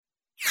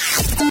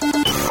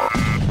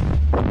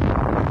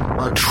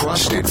A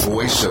trusted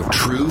voice of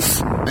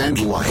truth and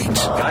light.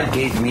 God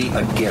gave me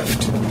a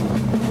gift.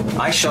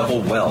 I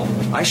shovel well.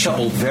 I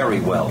shovel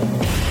very well.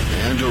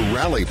 And a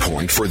rally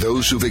point for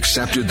those who've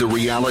accepted the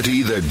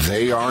reality that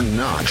they are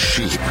not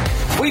sheep.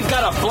 We've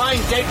got a blind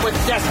date with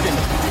destiny.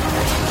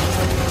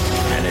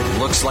 And it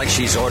looks like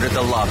she's ordered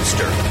the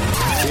lobster.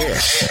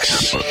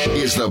 This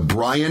is the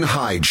Brian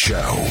Hyde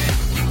Show.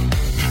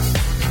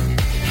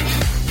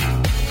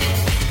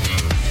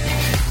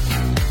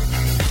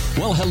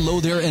 Well, hello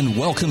there and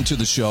welcome to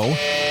the show.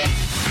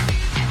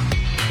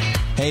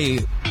 Hey,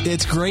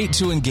 it's great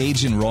to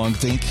engage in wrong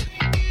think.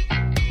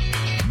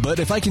 But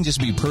if I can just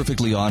be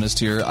perfectly honest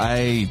here,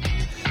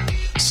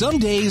 some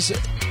days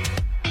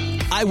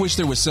I wish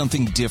there was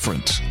something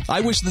different.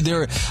 I wish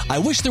there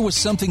was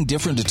something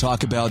different to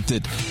talk about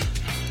that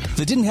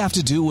didn't have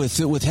to do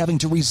with having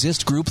to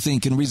resist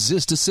groupthink and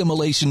resist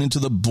assimilation into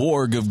the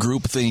Borg of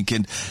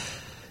groupthink,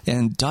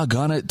 and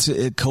doggone it,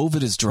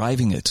 COVID is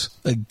driving it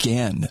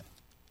again.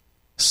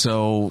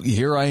 So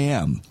here I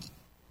am.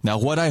 Now,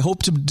 what I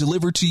hope to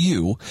deliver to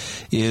you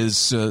is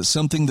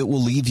something that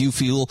will leave you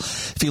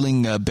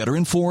feeling better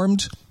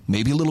informed,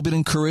 maybe a little bit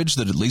encouraged,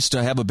 that at least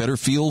I have a better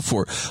feel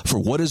for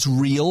what is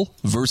real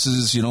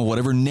versus,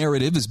 whatever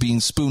narrative is being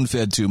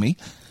spoon-fed to me.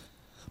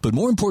 But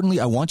more importantly,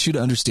 I want you to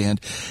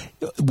understand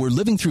we're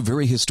living through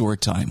very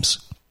historic times.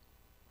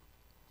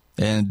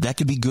 And that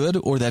could be good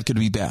or that could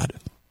be bad.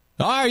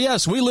 Ah,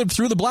 yes, we lived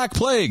through the Black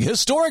Plague.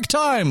 Historic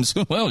times.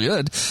 Well,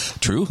 yeah,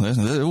 true,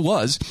 it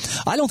was.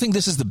 I don't think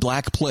this is the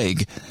Black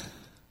Plague,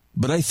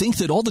 but I think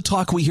that all the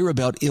talk we hear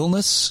about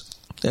illness,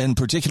 and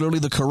particularly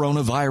the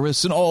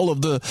coronavirus, and all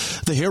of the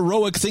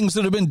heroic things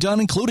that have been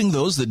done, including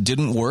those that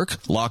didn't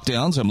work,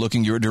 lockdowns, I'm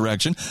looking your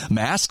direction,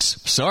 masks,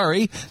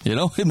 sorry,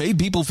 it made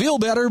people feel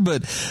better,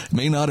 but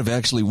may not have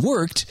actually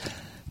worked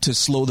to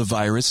slow the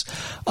virus.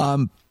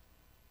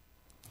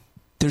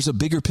 There's a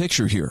bigger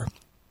picture here.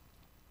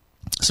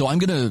 So I'm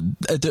going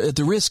to, at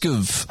the risk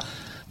of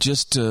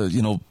just,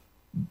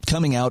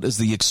 coming out as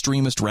the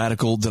extremist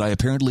radical that I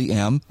apparently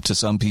am to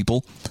some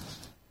people,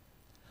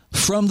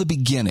 from the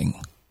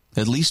beginning,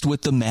 at least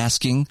with the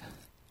masking,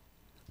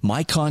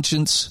 my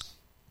conscience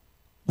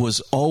was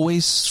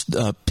always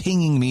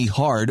pinging me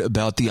hard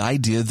about the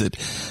idea that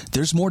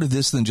there's more to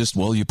this than just,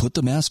 well, you put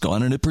the mask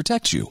on and it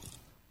protects you.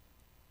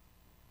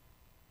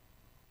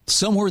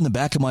 Somewhere in the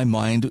back of my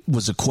mind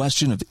was a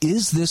question of,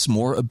 is this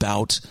more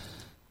about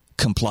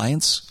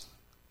compliance?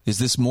 Is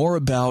this more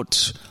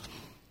about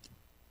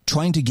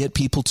trying to get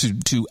people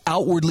to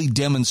outwardly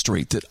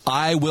demonstrate that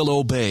I will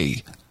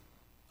obey?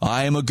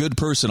 I am a good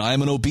person. I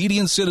am an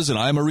obedient citizen.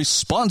 I am a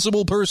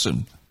responsible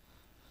person.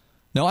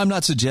 Now, I'm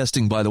not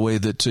suggesting, by the way,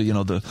 that,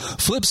 the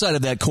flip side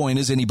of that coin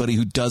is anybody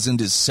who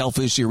doesn't is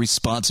selfish,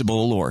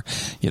 irresponsible, or,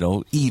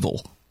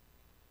 evil.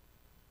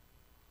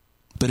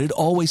 But it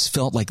always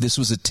felt like this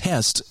was a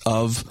test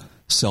of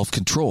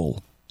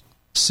self-control,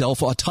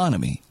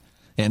 self-autonomy.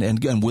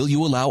 And will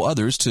you allow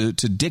others to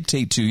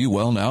dictate to you,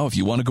 well, now, if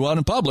you want to go out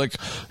in public,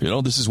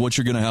 this is what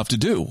you're going to have to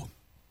do.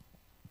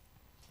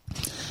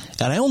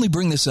 And I only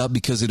bring this up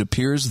because it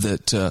appears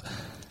that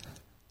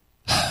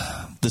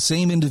the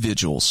same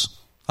individuals,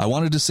 I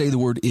wanted to say the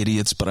word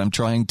idiots, but I'm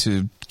trying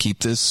to keep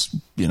this,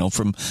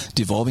 from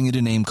devolving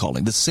into name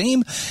calling. The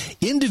same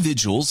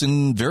individuals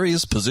in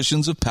various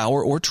positions of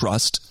power or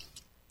trust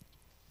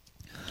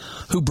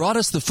who brought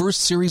us the first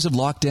series of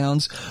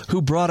lockdowns,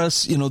 who brought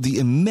us, the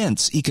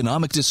immense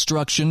economic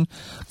destruction,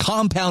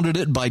 compounded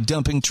it by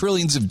dumping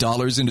trillions of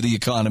dollars into the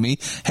economy.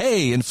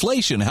 Hey,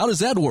 inflation, how does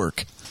that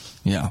work?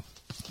 Yeah.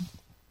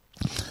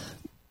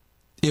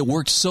 It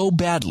worked so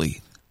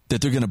badly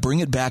that they're going to bring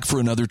it back for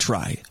another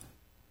try.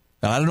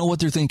 I don't know what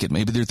they're thinking.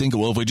 Maybe they're thinking,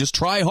 well, if we just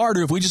try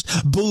harder, if we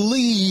just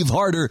believe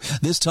harder,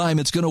 this time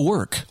it's going to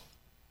work.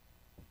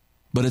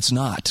 But it's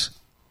not.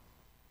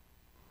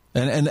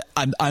 And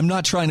I'm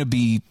not trying to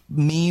be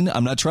mean.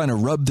 I'm not trying to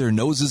rub their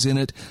noses in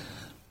it.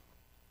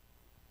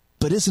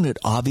 But isn't it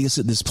obvious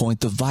at this point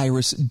the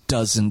virus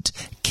doesn't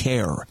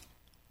care?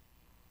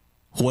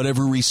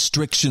 Whatever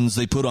restrictions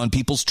they put on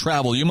people's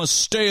travel, you must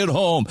stay at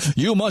home,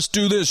 you must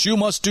do this, you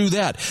must do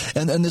that.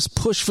 And this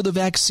push for the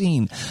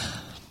vaccine.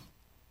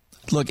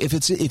 Look,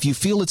 if you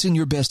feel it's in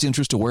your best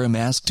interest to wear a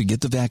mask to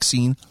get the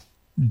vaccine,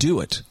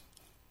 do it.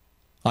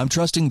 I'm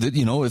trusting that,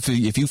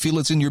 if you feel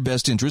it's in your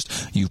best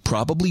interest, you've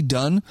probably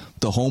done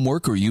the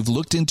homework or you've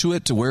looked into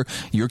it to where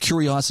your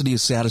curiosity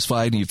is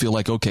satisfied and you feel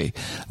like, okay,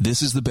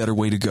 this is the better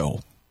way to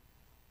go.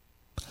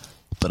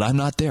 But I'm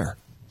not there.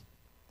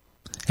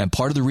 And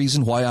part of the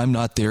reason why I'm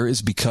not there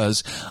is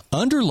because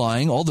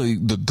underlying all the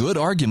good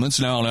arguments,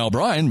 now,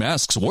 Brian,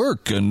 masks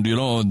work and,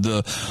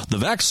 the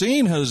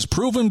vaccine has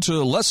proven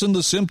to lessen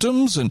the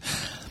symptoms, and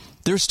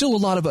there's still a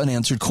lot of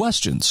unanswered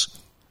questions.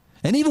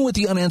 And even with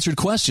the unanswered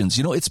questions,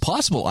 it's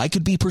possible I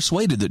could be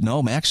persuaded that,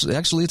 no,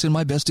 actually it's in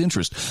my best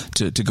interest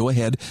to go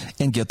ahead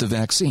and get the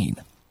vaccine.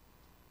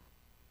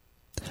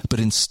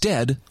 But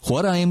instead,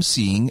 what I am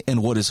seeing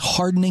and what is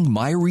hardening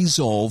my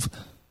resolve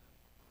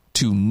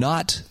to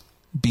not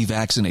be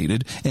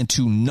vaccinated and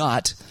to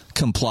not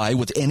comply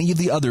with any of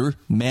the other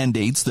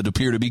mandates that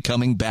appear to be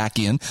coming back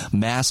in,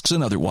 masks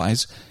and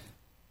otherwise,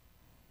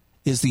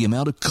 is the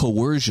amount of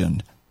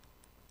coercion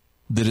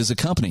that is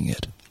accompanying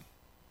it.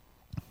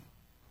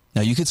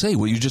 Now, you could say,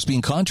 well, you're just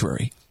being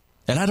contrary.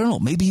 And I don't know,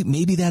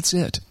 maybe that's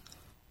it.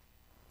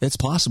 It's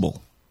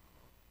possible.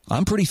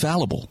 I'm pretty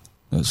fallible.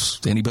 As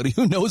anybody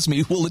who knows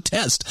me will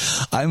attest.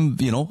 I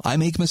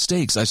make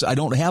mistakes. I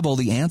don't have all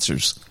the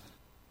answers.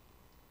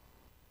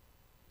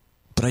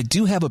 But I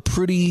do have a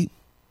pretty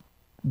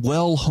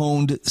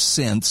well-honed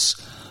sense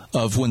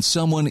of when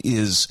someone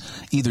is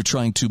either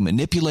trying to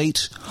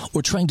manipulate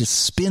or trying to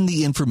spin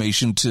the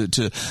information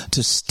to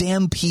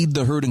stampede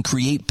the herd and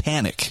create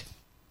panic.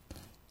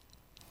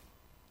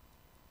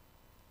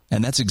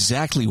 And that's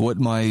exactly what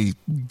my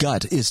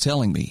gut is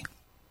telling me.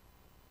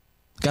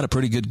 Got a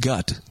pretty good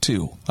gut,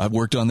 too. I've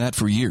worked on that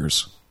for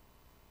years.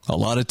 A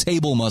lot of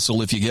table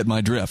muscle, if you get my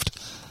drift.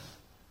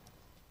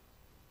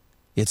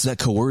 It's that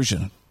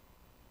coercion.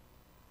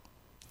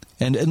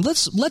 And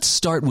let's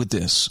start with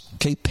this.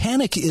 Okay,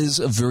 panic is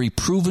a very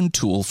proven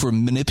tool for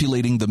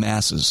manipulating the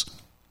masses.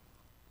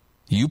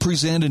 You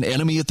present an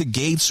enemy at the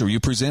gates, or you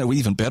present, or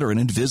even better, an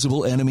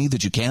invisible enemy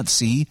that you can't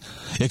see.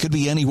 It could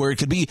be anywhere. It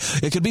could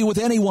be with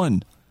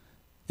anyone.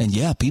 And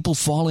yeah, people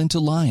fall into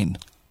line.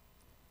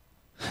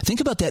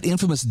 Think about that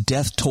infamous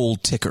death toll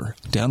ticker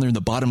down there in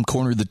the bottom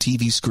corner of the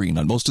TV screen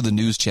on most of the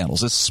news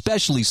channels,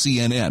 especially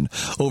CNN,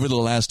 over the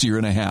last year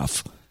and a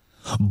half.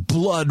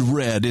 Blood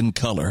red in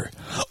color.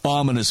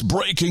 Ominous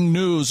breaking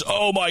news.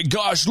 Oh my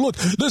gosh, look,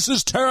 this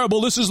is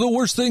terrible. This is the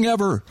worst thing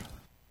ever.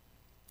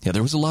 Yeah,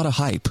 there was a lot of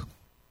hype.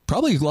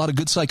 Probably a lot of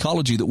good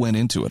psychology that went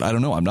into it. I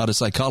don't know. I'm not a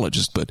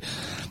psychologist, but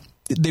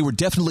they were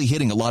definitely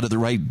hitting a lot of the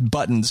right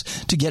buttons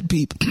to get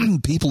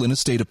people in a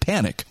state of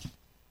panic.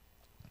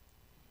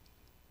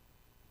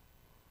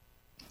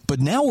 But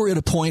now we're at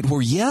a point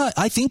where, yeah,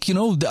 I think,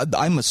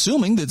 I'm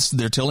assuming that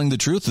they're telling the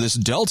truth. This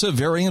Delta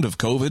variant of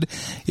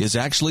COVID is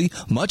actually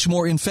much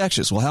more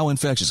infectious. Well, how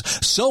infectious?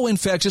 So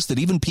infectious that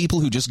even people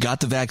who just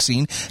got the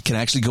vaccine can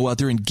actually go out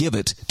there and give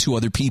it to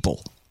other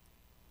people.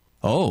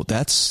 Oh,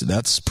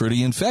 that's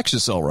pretty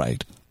infectious, all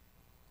right.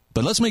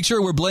 But let's make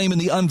sure we're blaming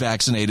the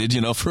unvaccinated,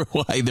 for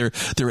why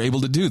they're able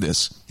to do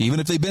this.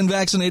 Even if they've been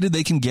vaccinated,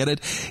 they can get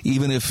it.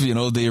 Even if,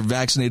 they're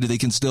vaccinated, they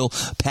can still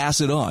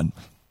pass it on.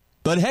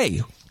 But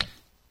hey,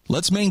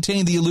 let's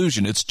maintain the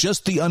illusion. It's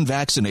just the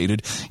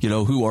unvaccinated,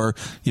 who are,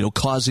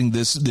 causing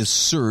this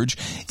surge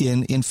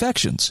in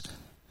infections.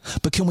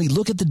 But can we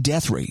look at the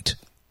death rate?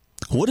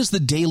 What is the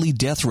daily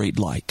death rate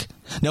like?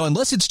 Now,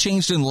 unless it's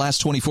changed in the last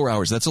 24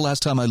 hours, that's the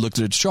last time I looked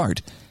at its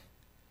chart.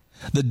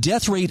 The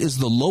death rate is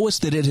the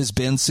lowest that it has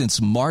been since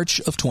March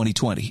of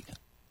 2020.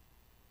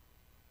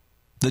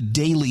 The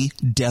daily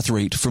death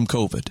rate from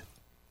COVID.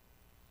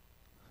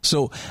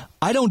 So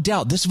I don't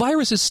doubt this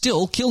virus is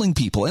still killing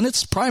people, and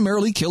it's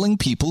primarily killing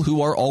people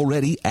who are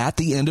already at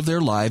the end of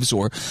their lives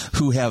or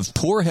who have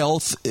poor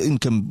health in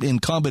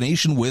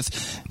combination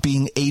with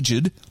being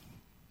aged.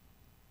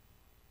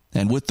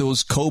 And with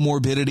those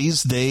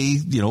comorbidities, they,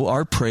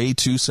 are prey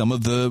to some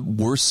of the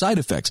worst side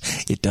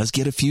effects. It does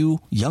get a few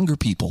younger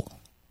people.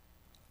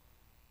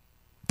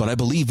 But I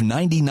believe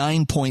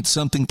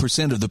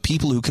 99-point-something% of the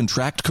people who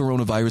contract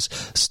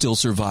coronavirus still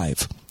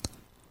survive.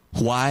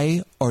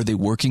 Why are they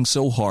working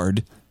so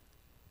hard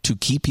to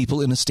keep people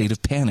in a state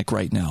of panic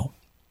right now?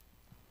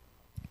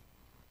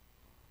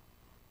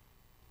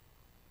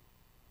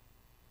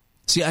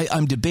 See,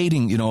 I'm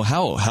debating,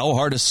 how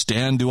hard a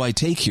stand do I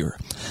take here?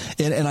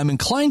 And I'm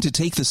inclined to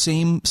take the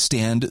same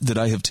stand that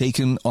I have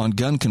taken on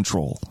gun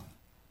control.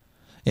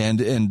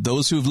 And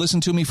those who have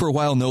listened to me for a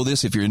while know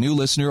this. If you're a new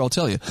listener, I'll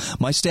tell you.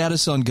 My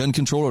status on gun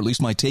control, or at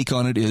least my take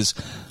on it, is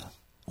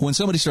when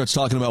somebody starts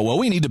talking about, well,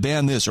 we need to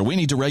ban this, or we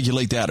need to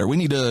regulate that, or we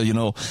need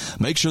to,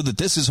 make sure that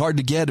this is hard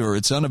to get or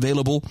it's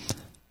unavailable,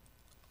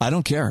 I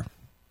don't care.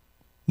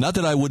 Not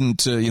that I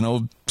wouldn't,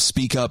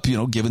 speak up,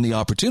 given the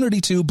opportunity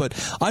to, but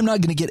I'm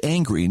not going to get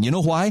angry. And you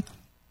know why?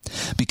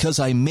 Because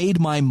I made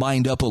my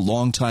mind up a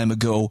long time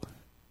ago.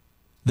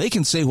 They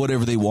can say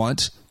whatever they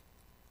want.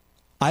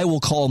 I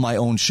will call my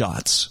own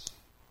shots.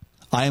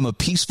 I am a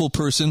peaceful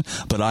person,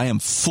 but I am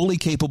fully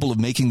capable of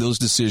making those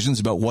decisions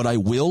about what I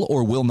will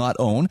or will not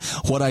own,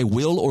 what I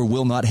will or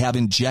will not have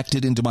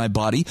injected into my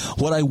body,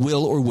 what I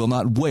will or will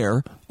not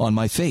wear on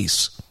my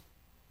face.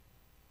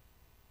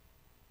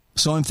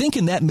 So I'm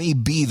thinking that may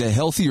be the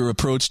healthier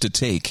approach to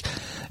take.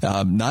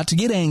 Not to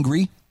get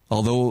angry,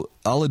 although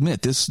I'll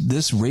admit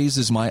this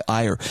raises my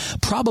ire,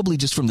 probably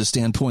just from the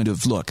standpoint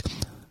of, look,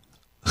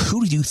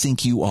 who do you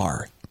think you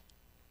are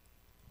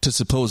to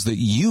suppose that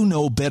you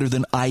know better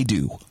than I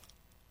do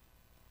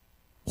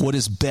what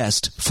is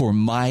best for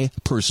my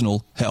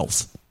personal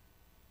health?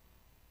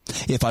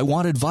 If I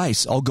want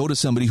advice, I'll go to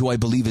somebody who I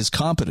believe is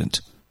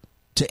competent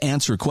to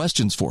answer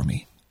questions for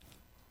me.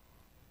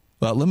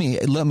 Well, let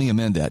me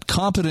amend that.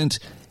 Competent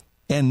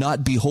and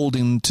not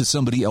beholden to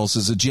somebody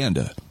else's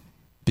agenda,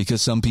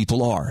 because some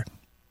people are.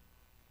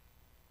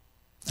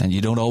 And you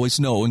don't always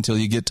know until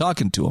you get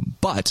talking to them.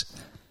 But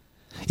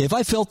if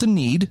I felt the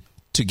need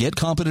to get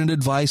competent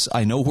advice.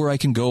 I know where I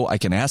can go. I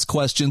can ask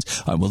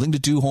questions. I'm willing to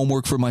do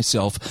homework for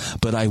myself,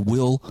 but I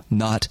will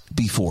not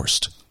be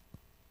forced.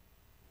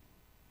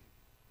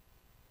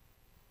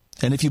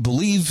 And if you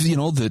believe,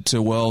 that,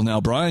 well,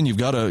 now, Brian, you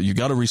got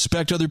to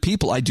respect other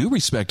people. I do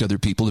respect other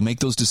people to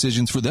make those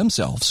decisions for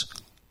themselves.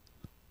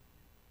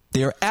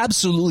 They are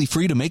absolutely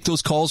free to make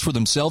those calls for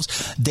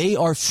themselves. They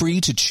are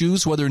free to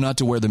choose whether or not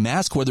to wear the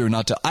mask, whether or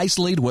not to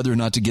isolate, whether or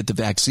not to get the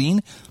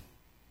vaccine.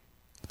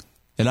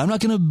 And I'm not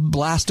going to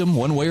blast them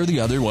one way or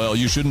the other. Well,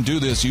 you shouldn't do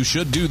this. You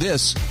should do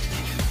this.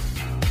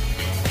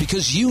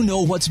 Because you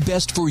know what's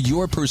best for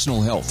your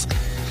personal health.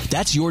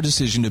 That's your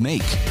decision to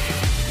make.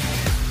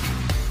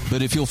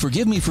 But if you'll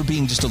forgive me for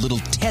being just a little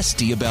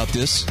testy about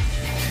this,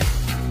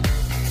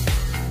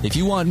 if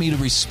you want me to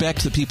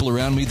respect the people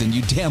around me, then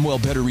you damn well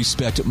better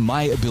respect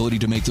my ability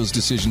to make those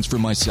decisions for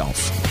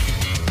myself.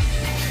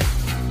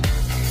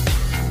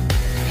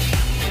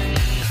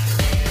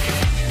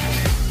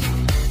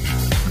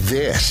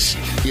 This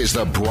is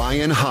the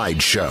Brian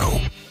Hyde Show.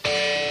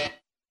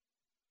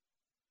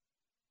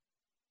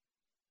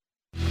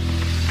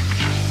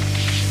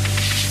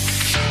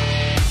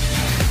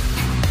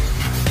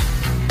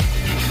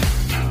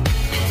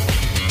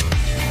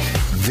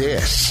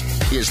 This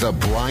is the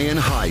Brian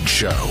Hyde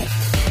Show.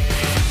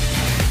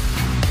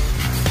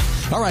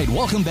 All right,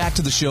 welcome back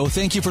to the show.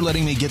 Thank you for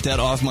letting me get that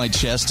off my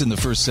chest in the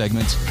first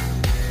segment.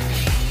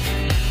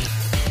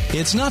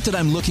 It's not that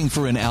I'm looking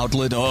for an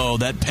outlet. Oh,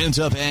 that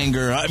pent-up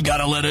anger, I've got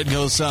to let it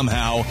go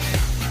somehow.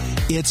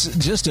 It's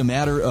just a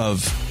matter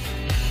of,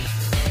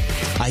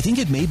 I think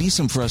it may be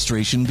some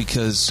frustration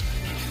because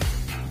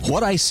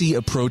what I see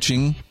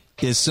approaching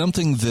is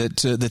something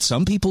that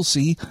some people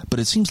see, but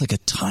it seems like a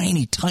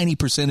tiny, tiny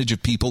percentage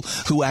of people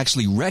who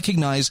actually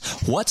recognize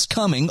what's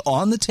coming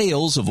on the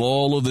tails of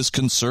all of this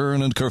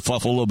concern and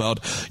kerfuffle about,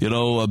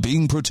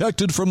 being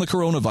protected from the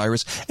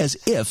coronavirus, as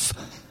if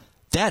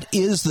that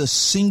is the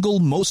single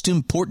most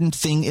important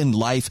thing in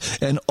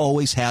life and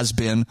always has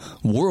been,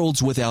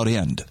 worlds without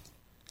end.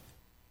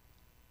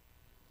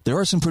 There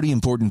are some pretty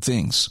important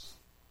things.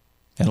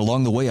 And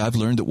along the way, I've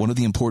learned that one of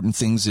the important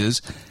things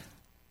is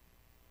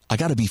I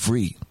got to be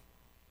free.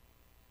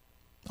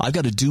 I've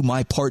got to do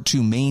my part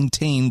to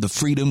maintain the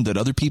freedom that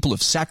other people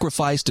have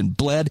sacrificed and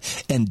bled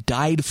and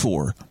died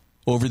for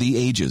over the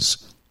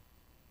ages.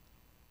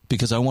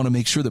 Because I want to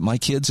make sure that my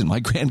kids and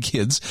my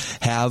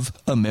grandkids have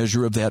a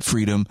measure of that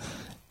freedom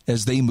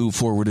as they move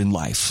forward in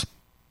life.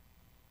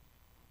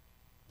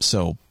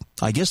 So,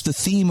 I guess the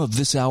theme of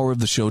this hour of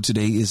the show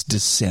today is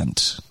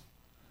dissent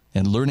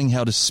and learning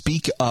how to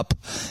speak up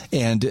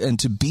and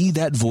to be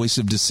that voice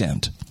of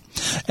dissent.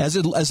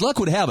 As luck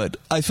would have it,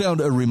 I found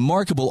a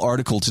remarkable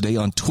article today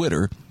on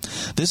Twitter.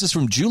 This is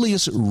from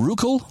Julius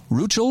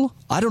Ruchel.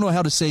 I don't know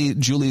how to say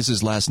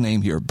Julius's last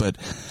name here, but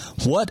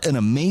what an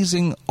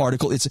amazing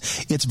article.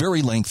 It's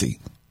very lengthy.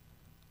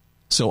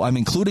 So I'm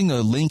including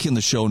a link in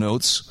the show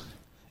notes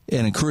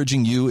and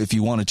encouraging you, if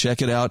you want to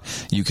check it out,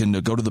 you can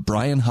go to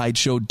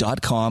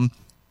thebrianhydeshow.com.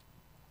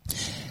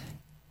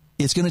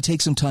 It's going to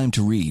take some time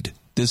to read.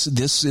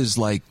 This is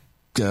like,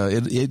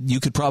 you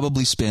could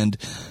probably spend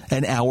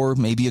an hour,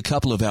 maybe a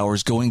couple of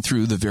hours going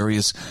through the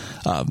various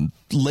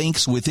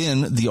links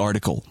within the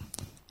article.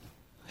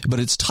 But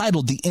it's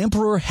titled, "The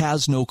Emperor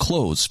Has No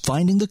Clothes,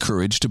 Finding the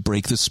Courage to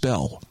Break the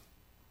Spell."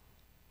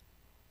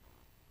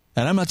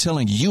 And I'm not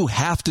telling you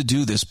have to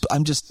do this, but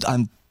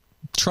I'm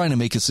trying to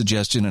make a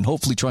suggestion and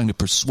hopefully trying to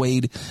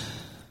persuade,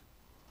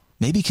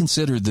 maybe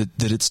consider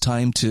that it's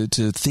time to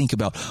think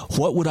about,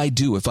 what would I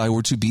do if I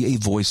were to be a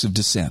voice of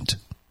dissent?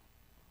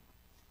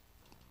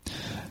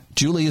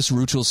 Julius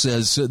Ruchel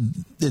says,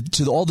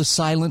 to all the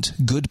silent,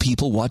 good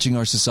people watching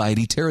our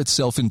society tear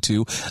itself in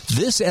two,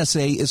 this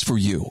essay is for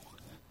you.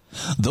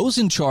 Those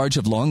in charge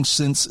have long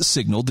since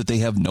signaled that they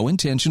have no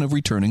intention of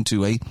returning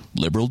to a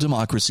liberal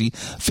democracy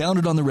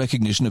founded on the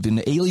recognition of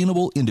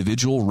inalienable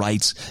individual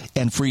rights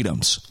and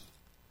freedoms.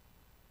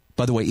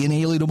 By the way,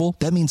 inalienable,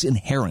 that means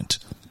inherent.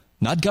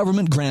 Not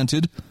government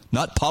granted,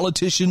 not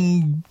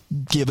politician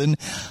given,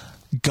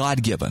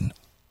 God given.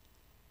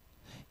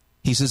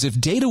 He says, if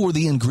data were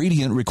the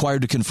ingredient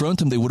required to confront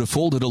them, they would have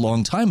folded a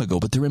long time ago,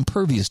 but they're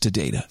impervious to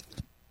data.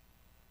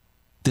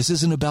 This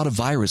isn't about a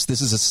virus.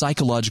 This is a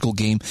psychological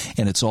game,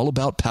 and it's all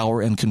about power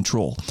and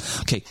control.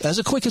 Okay, as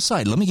a quick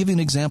aside, let me give you an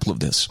example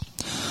of this.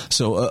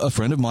 So a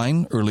friend of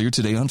mine earlier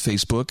today on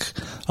Facebook,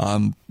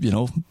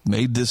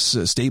 made this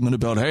statement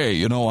about,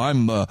 hey, I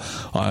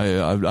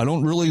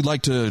don't really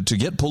like to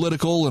get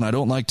political, and I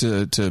don't like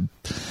to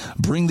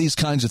bring these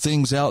kinds of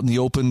things out in the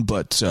open,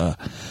 but,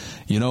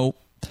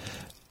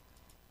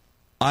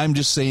 I'm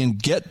just saying,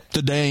 get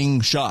the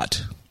dang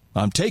shot.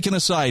 I'm taking a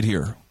side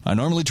here. I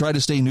normally try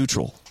to stay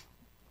neutral.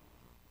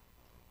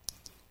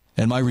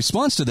 And my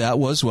response to that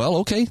was, well,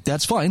 okay,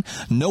 that's fine.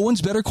 No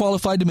one's better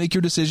qualified to make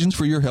your decisions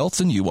for your health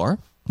than you are.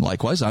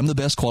 Likewise, I'm the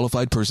best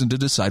qualified person to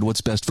decide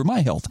what's best for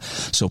my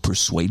health. So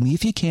persuade me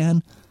if you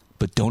can,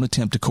 but don't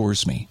attempt to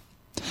coerce me.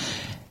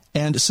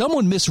 And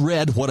someone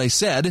misread what I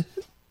said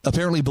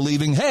apparently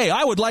believing, hey,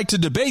 I would like to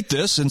debate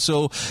this. And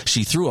so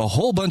she threw a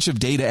whole bunch of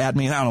data at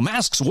me. I don't know,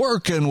 masks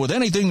work, and with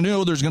anything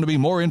new, there's going to be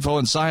more info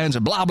in science,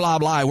 and blah, blah,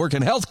 blah. I work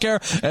in healthcare,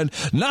 and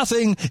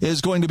nothing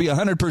is going to be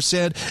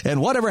 100%.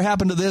 And whatever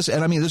happened to this?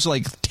 And I mean, there's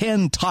like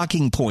 10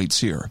 talking points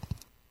here.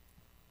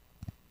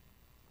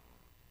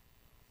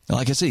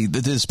 Like I say,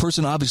 this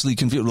person obviously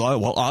confused.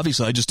 Well,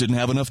 obviously, I just didn't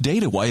have enough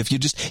data. Why, if you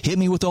just hit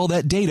me with all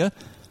that data,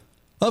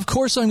 of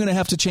course I'm going to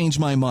have to change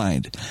my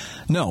mind.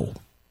 No.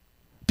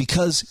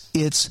 Because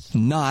it's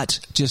not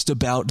just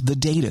about the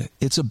data.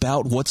 It's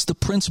about what's the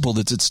principle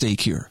that's at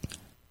stake here.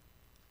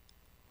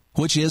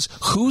 Which is,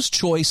 whose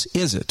choice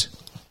is it?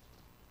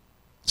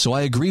 So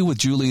I agree with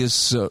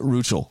Julius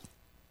Ruchel.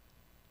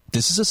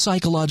 This is a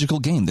psychological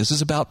game. This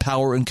is about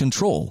power and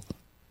control.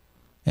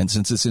 And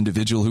since this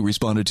individual who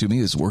responded to me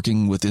is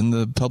working within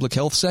the public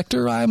health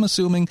sector, I'm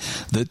assuming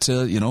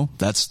that,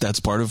 that's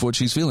part of what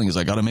she's feeling is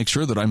I got to make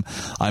sure that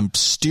I'm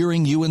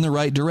steering you in the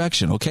right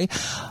direction. Okay.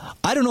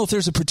 I don't know if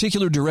there's a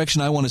particular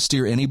direction I want to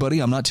steer anybody.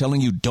 I'm not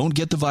telling you don't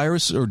get the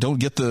virus or don't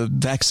get the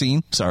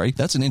vaccine. Sorry.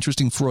 That's an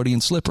interesting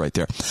Freudian slip right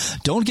there.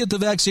 Don't get the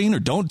vaccine or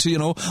don't,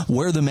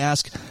 wear the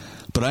mask.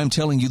 But I'm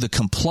telling you the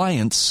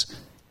compliance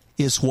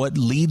is what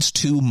leads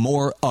to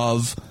more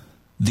of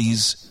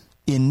these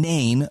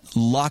inane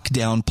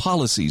lockdown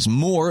policies,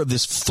 more of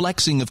this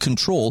flexing of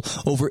control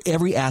over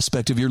every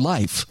aspect of your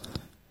life.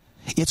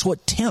 It's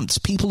what tempts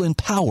people in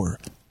power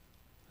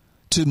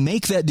to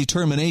make that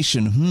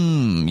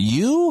determination,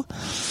 you,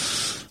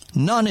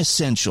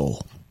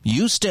 non-essential.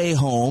 You stay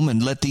home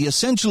and let the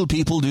essential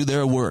people do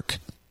their work.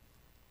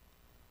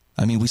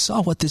 I mean, we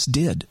saw what this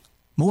did.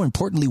 More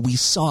importantly, we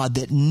saw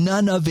that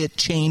none of it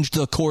changed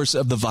the course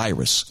of the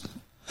virus.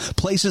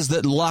 Places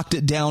that locked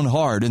it down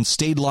hard and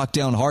stayed locked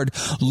down hard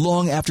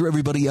long after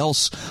everybody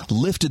else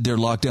lifted their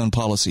lockdown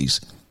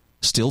policies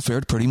still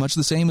fared pretty much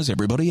the same as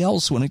everybody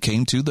else when it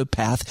came to the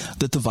path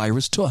that the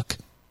virus took.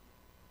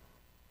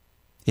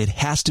 It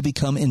has to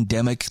become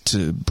endemic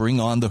to bring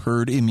on the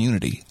herd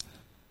immunity.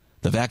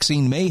 The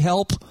vaccine may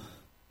help,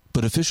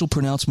 but official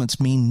pronouncements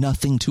mean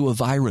nothing to a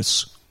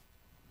virus.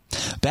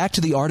 Back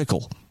to the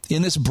article.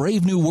 In this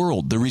brave new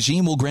world, the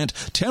regime will grant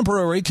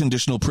temporary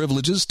conditional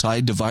privileges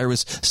tied to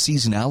virus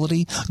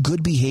seasonality,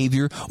 good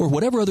behavior, or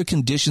whatever other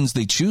conditions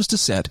they choose to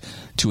set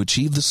to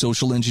achieve the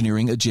social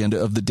engineering agenda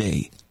of the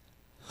day.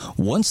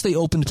 Once they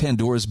opened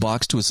Pandora's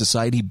box to a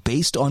society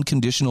based on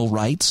conditional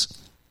rights,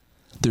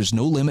 there's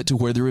no limit to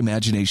where their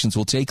imaginations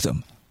will take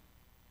them.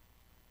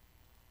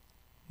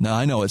 Now,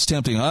 I know it's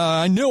tempting.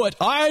 I knew it.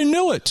 I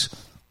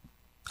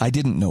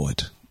didn't know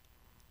it.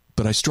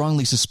 But I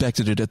strongly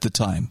suspected it at the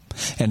time.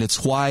 And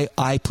it's why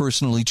I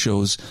personally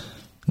chose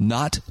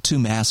not to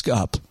mask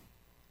up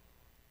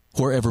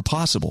wherever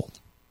possible.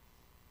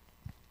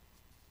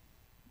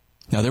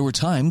 Now, there were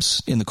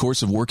times in the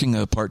course of working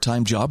a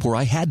part-time job where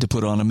I had to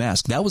put on a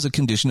mask. That was a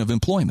condition of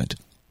employment.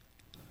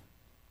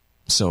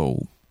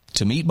 So,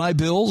 to meet my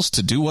bills,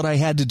 to do what I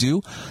had to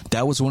do,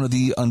 that was one of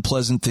the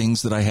unpleasant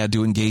things that I had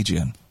to engage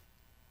in.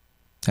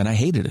 And I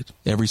hated it,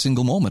 every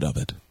single moment of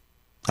it.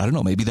 I don't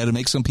know, maybe that'll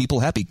make some people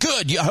happy.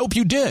 Good, I hope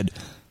you did.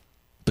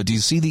 But do you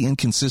see the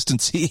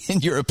inconsistency in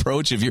your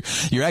approach?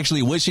 If you're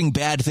actually wishing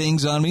bad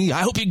things on me,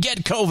 I hope you get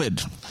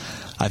COVID.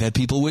 I've had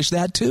people wish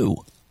that too.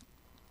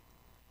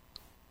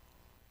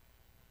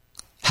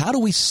 How do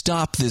we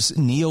stop this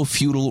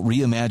neo-feudal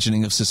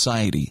reimagining of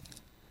society?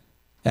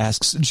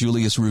 Asks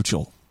Julius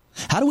Ruchel.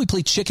 How do we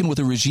play chicken with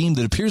a regime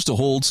that appears to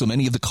hold so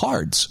many of the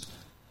cards?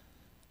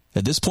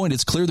 At this point,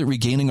 it's clear that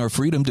regaining our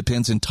freedom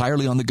depends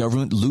entirely on the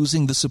government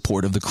losing the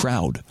support of the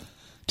crowd.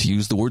 To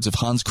use the words of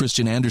Hans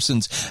Christian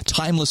Andersen's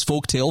timeless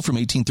folktale from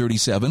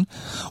 1837,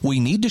 we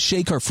need to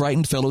shake our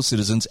frightened fellow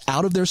citizens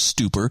out of their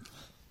stupor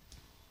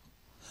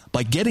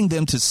by getting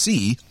them to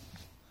see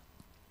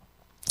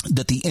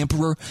that the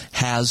emperor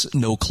has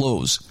no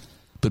clothes.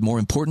 But more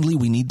importantly,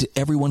 we need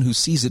everyone who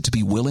sees it to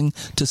be willing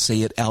to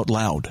say it out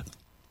loud.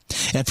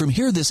 And from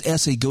here, this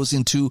essay goes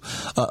into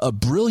a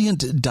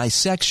brilliant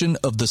dissection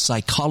of the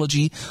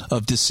psychology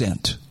of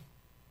dissent.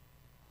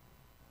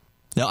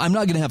 Now, I'm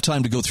not going to have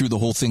time to go through the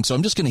whole thing, so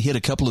I'm just going to hit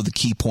a couple of the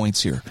key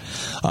points here.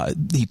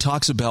 He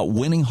talks about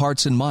winning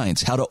hearts and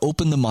minds, how to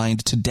open the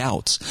mind to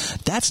doubts.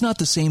 That's not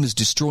the same as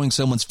destroying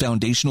someone's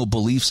foundational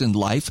beliefs in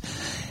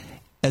life,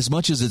 as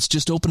much as it's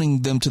just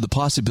opening them to the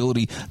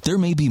possibility there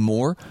may be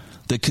more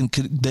that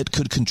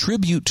could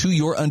contribute to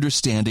your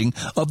understanding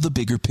of the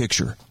bigger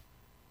picture.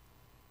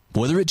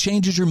 Whether it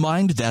changes your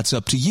mind, that's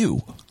up to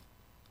you.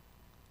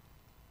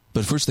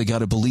 But first, they got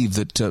to believe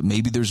that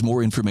maybe there's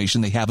more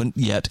information they haven't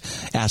yet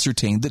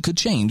ascertained that could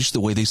change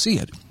the way they see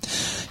it.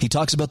 He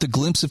talks about the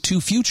glimpse of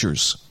two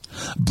futures,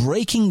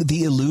 breaking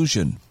the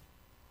illusion,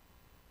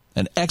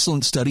 an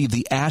excellent study of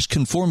the Asch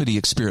conformity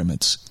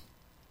experiments.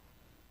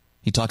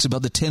 He talks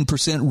about the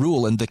 10%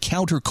 rule and the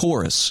counter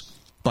chorus.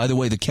 By the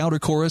way, the counter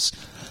chorus,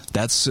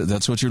 that's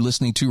what you're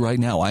listening to right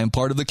now. I am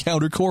part of the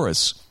counter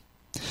chorus.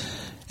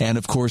 And,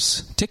 of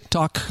course,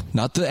 TikTok,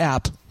 not the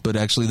app, but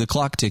actually the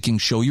clock ticking.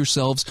 Show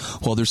yourselves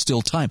while there's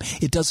still time.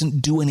 It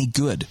doesn't do any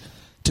good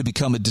to to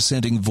become a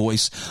dissenting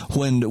voice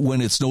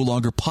when it's no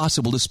longer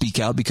possible to speak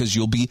out because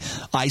you'll be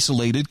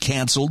isolated,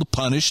 canceled,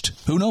 punished,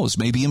 who knows,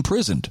 maybe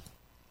imprisoned.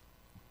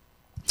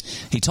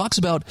 He talks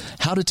about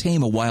how to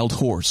tame a wild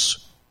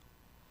horse,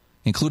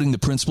 including the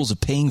principles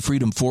of paying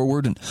freedom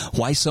forward and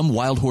why some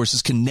wild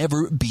horses can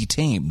never be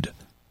tamed.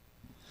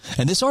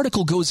 And this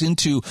article goes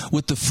into,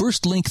 with the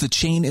first link, the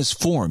chain is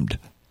formed,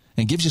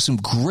 and gives you some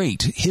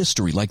great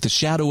history, like the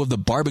shadow of the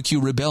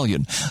barbecue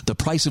rebellion, the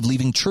price of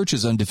leaving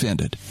churches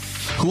undefended,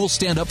 who will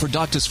stand up for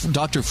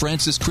Dr.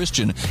 Francis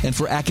Christian and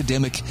for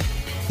academic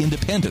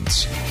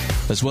independence,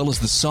 as well as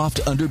the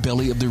soft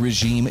underbelly of the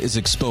regime is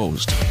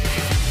exposed.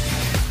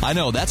 I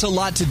know, that's a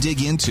lot to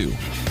dig into.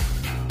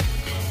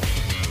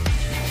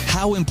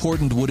 How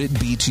important would it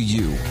be to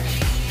you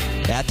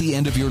at the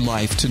end of your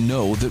life to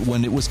know that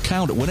when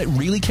it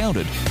really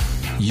counted,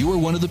 you were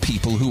one of the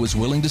people who was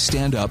willing to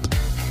stand up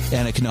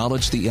and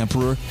acknowledge the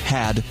emperor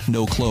had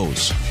no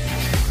clothes?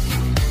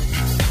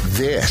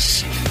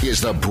 This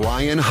is the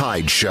Brian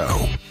Hyde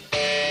Show.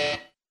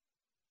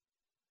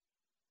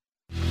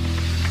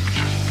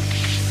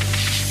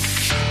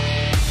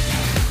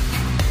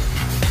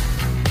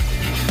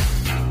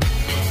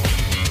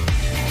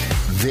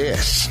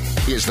 This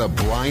is the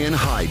Brian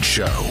Hyde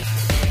Show.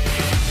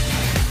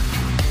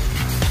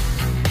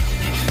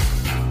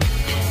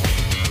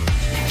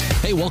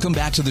 Hey, welcome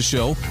back to the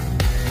show.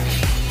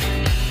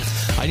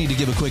 I need to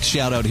give a quick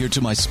shout out here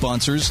to my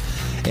sponsors,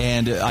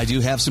 and I do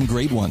have some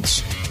great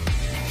ones.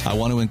 I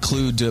want to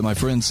include my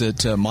friends at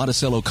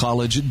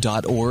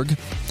MonticelloCollege.org,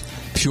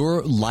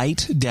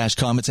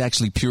 PureLight.com. It's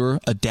actually pure,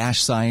 a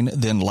dash sign,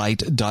 then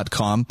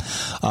light.com.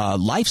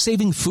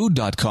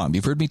 LifesavingFood.com.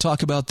 You've heard me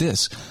talk about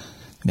this.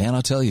 Man,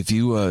 I'll tell you, if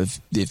you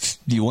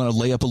want to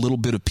lay up a little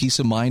bit of peace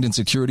of mind and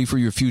security for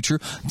your future,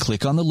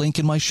 click on the link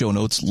in my show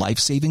notes,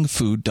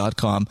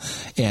 lifesavingfood.com,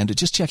 and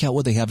just check out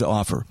what they have to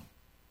offer.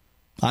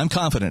 I'm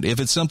confident if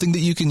it's something that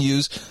you can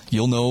use,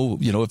 you'll know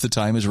if the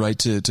time is right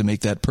to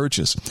make that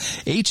purchase.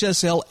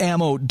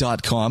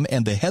 HSLammo.com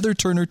and the Heather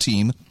Turner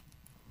team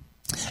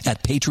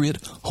at Patriot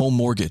Home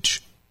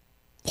Mortgage.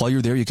 While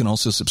you're there, you can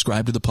also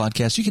subscribe to the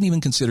podcast. You can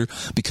even consider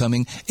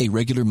becoming a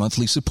regular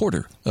monthly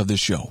supporter of this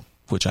show,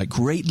 which I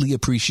greatly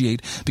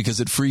appreciate because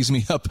it frees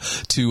me up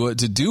to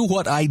do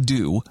what I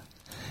do,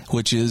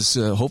 which is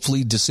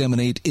hopefully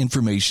disseminate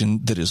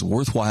information that is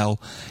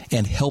worthwhile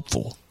and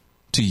helpful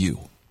to you.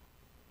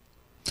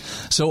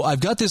 So I've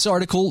got this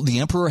article, The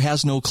Emperor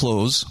Has No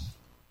Clothes,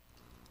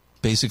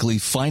 basically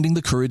finding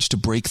the courage to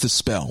break the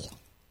spell.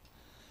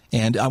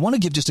 And I want to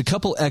give just a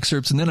couple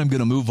excerpts, and then I'm going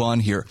to move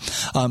on here.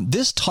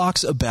 This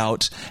talks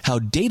about how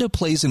data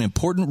plays an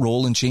important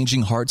role in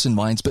changing hearts and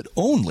minds, but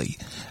only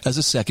as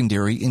a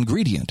secondary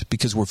ingredient,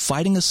 because we're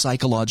fighting a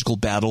psychological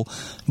battle,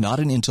 not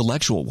an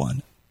intellectual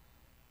one.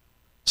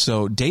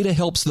 So data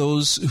helps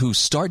those who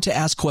start to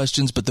ask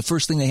questions, but the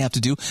first thing they have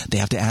to do, they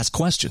have to ask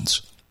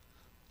questions.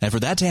 And for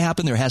that to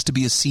happen, there has to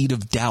be a seed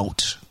of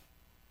doubt.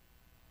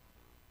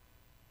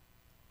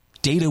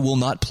 Data will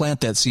not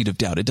plant that seed of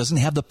doubt. It doesn't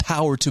have the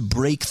power to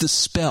break the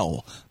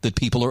spell that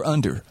people are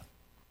under.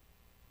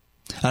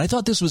 And I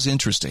thought this was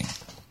interesting.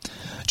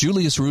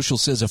 Julius Ruschel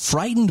says, a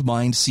frightened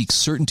mind seeks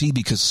certainty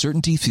because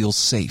certainty feels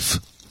safe,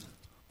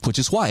 which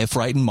is why a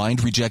frightened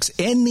mind rejects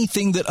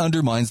anything that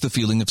undermines the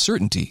feeling of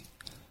certainty.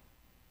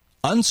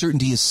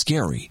 Uncertainty is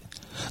scary.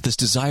 This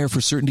desire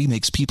for certainty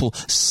makes people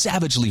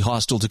savagely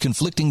hostile to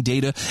conflicting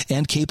data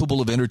and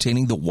capable of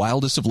entertaining the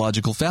wildest of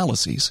logical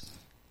fallacies.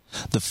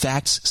 The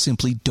facts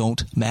simply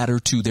don't matter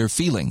to their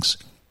feelings.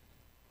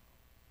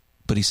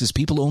 But he says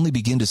people only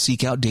begin to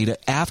seek out data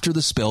after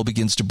the spell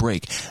begins to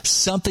break.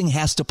 Something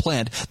has to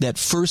plant that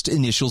first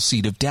initial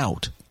seed of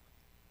doubt.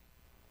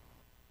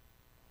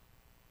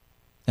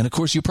 And of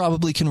course, you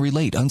probably can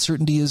relate.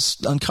 Uncertainty is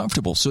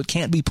uncomfortable, so it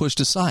can't be pushed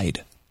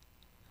aside.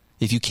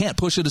 If you can't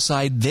push it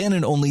aside, then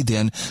and only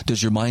then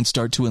does your mind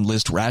start to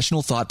enlist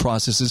rational thought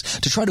processes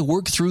to try to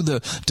work through the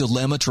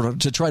dilemma,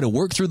 to try to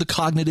work through the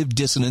cognitive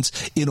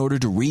dissonance in order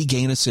to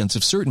regain a sense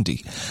of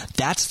certainty.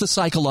 That's the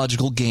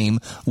psychological game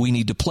we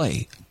need to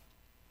play.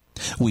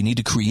 We need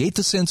to create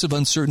the sense of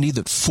uncertainty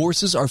that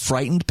forces our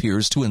frightened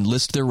peers to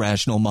enlist their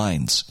rational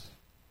minds.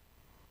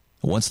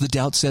 Once the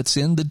doubt sets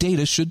in, the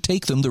data should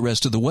take them the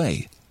rest of the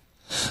way.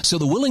 So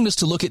the willingness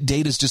to look at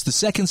data is just the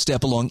second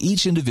step along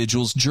each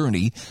individual's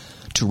journey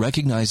to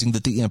recognizing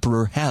that the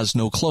emperor has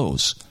no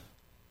clothes.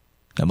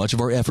 Now, much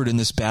of our effort in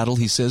this battle,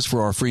 he says,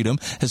 for our freedom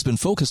has been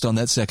focused on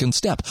that second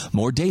step,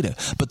 more data.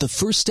 But the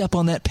first step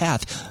on that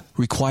path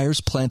requires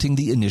planting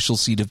the initial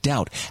seed of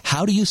doubt.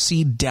 How do you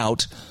seed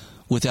doubt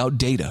without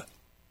data?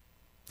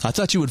 I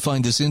thought you would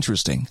find this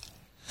interesting.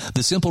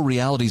 The simple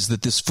reality is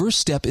that this first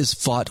step is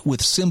fought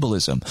with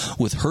symbolism,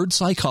 with herd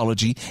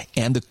psychology,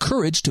 and the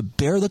courage to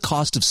bear the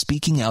cost of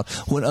speaking out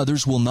when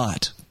others will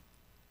not.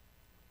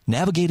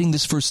 Navigating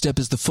this first step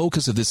is the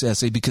focus of this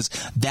essay because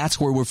that's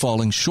where we're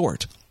falling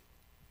short.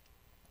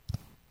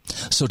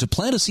 So to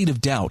plant a seed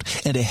of doubt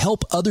and to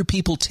help other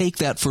people take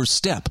that first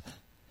step,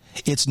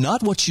 It's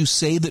not what you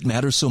say that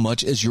matters so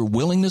much as your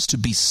willingness to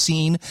be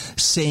seen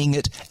saying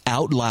it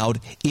out loud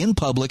in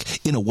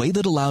public in a way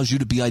that allows you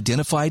to be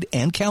identified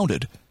and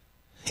counted,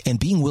 and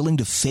being willing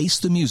to face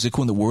the music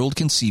when the world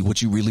can see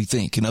what you really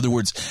think. In other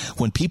words,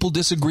 when people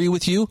disagree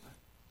with you,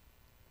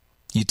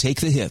 you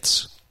take the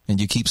hits and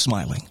you keep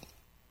smiling.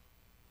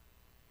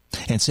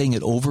 And saying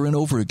it over and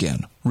over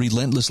again,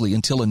 relentlessly,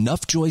 until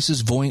enough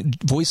voices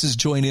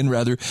join in,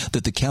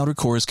 that the counter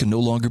chorus can no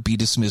longer be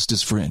dismissed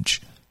as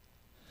fringe.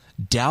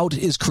 Doubt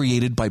is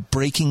created by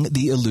breaking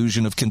the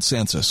illusion of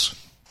consensus.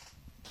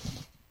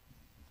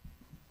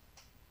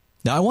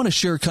 Now, I want to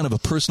share kind of a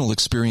personal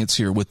experience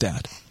here with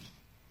that.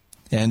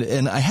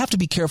 And I have to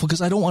be careful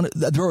because I don't want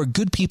to, there are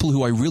good people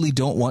who I really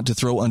don't want to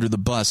throw under the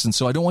bus. And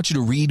so I don't want you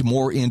to read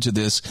more into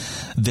this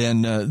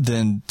than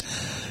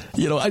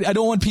you know, I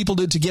don't want people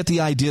to get the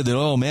idea that,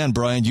 oh man,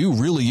 Brian,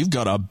 you've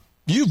got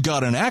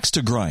an axe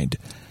to grind.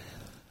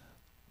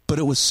 But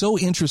it was so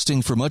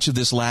interesting for much of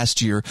this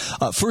last year.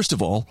 First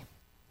of all,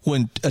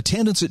 when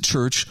attendance at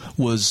church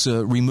was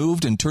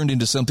removed and turned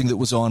into something that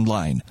was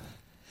online.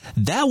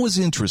 That was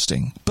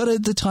interesting. But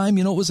at the time,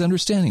 you know, it was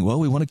understanding. Well,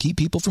 we want to keep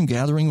people from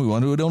gathering. We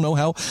don't know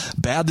how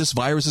bad this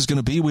virus is going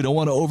to be. We don't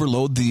want to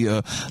overload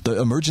the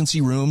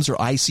emergency rooms or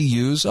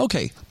ICUs.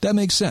 Okay, that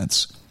makes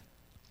sense.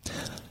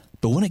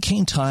 But when it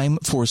came time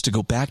for us to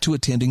go back to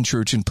attending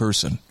church in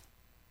person,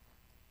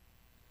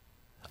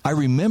 I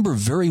remember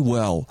very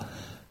well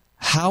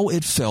how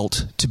it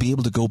felt to be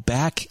able to go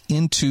back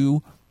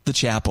into the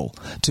chapel,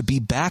 to be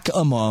back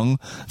among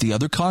the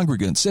other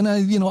congregants. And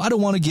I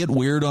don't want to get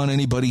weird on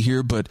anybody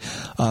here, but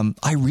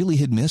I really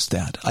had missed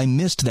that. I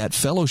missed that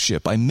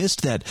fellowship. I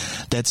missed that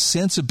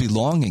sense of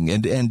belonging,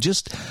 and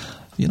just,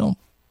 you know,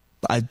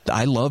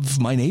 I love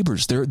my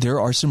neighbors. There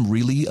are some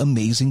really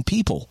amazing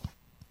people.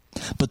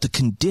 But the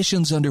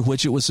conditions under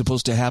which it was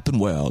supposed to happen,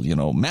 well, you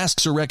know,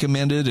 masks are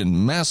recommended,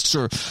 and masks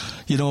are,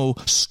 you know,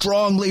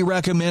 strongly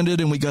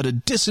recommended, and we got to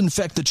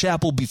disinfect the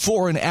chapel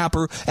before and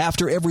after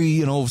every,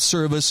 you know,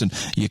 service, and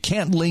you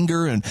can't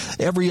linger, and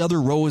every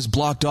other row is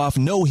blocked off,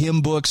 no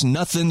hymn books,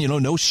 nothing, you know,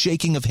 no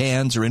shaking of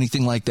hands or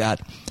anything like that.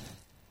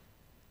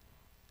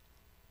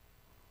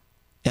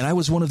 And I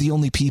was one of the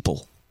only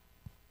people,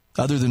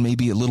 other than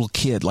maybe a little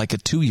kid, like a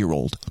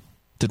 2-year-old,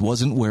 that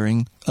wasn't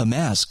wearing a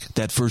mask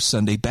that first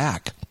Sunday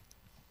back.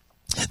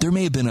 There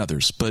may have been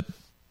others, but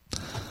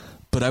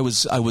I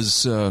was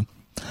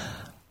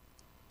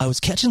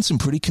catching some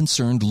pretty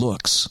concerned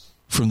looks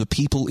from the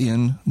people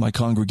in my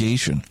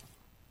congregation.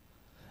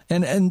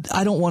 And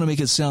I don't want to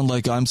make it sound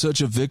like I'm such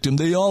a victim.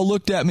 They all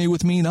looked at me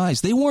with mean eyes.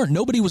 They weren't.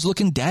 Nobody was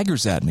looking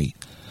daggers at me.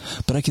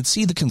 But I could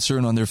see the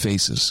concern on their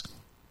faces.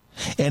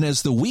 And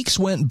as the weeks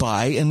went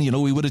by, and, you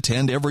know, we would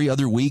attend every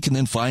other week, and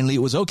then finally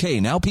it was, okay,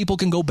 now people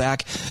can go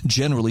back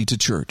generally to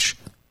church.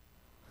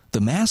 The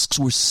masks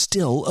were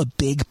still a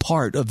big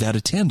part of that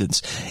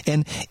attendance.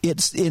 And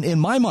it's, in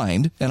my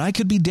mind, and I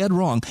could be dead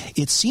wrong,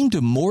 it seemed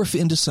to morph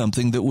into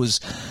something that was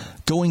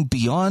going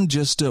beyond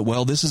just,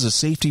 well, this is a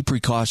safety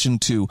precaution,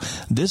 to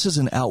this is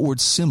an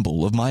outward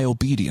symbol of my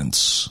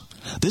obedience.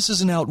 This is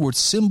an outward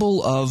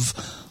symbol of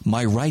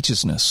my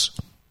righteousness.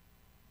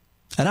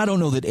 And I don't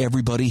know that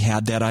everybody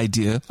had that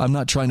idea. I'm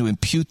not trying to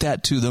impute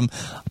that to them,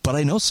 but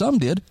I know some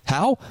did.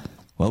 How?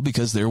 Well,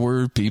 because there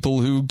were people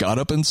who got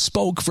up and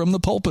spoke from the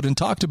pulpit and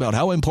talked about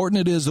how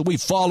important it is that we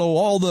follow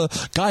all the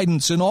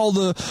guidance and all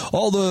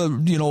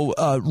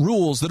the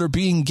rules that are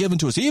being given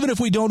to us, even if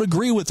we don't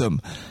agree with them.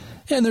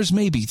 And there's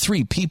maybe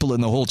 3 people in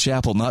the whole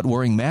chapel not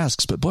wearing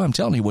masks, but boy, I'm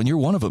telling you, when you're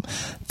one of them,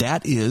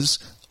 that is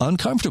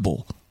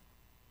uncomfortable.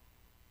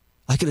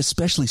 I could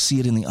especially see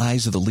it in the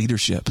eyes of the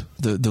leadership,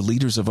 the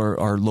leaders of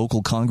our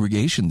local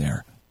congregation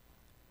there.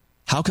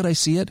 How could I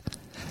see it?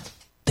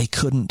 They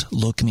couldn't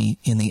look me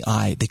in the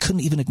eye. They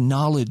couldn't even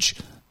acknowledge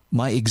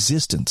my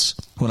existence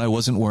when I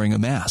wasn't wearing a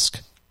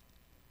mask.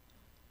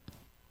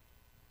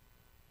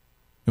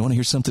 You want to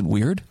hear something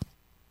weird?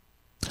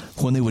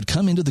 When they would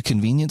come into the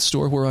convenience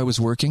store where I was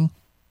working,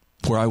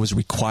 where I was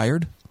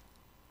required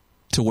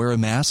to wear a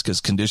mask as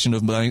condition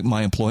of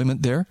my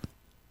employment there,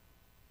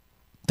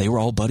 they were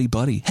all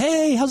buddy-buddy.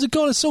 Hey, how's it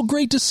going? It's so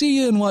great to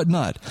see you and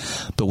whatnot.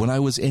 But when I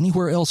was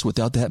anywhere else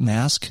without that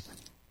mask,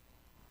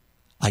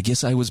 I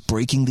guess I was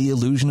breaking the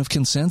illusion of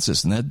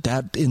consensus, and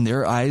that in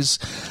their eyes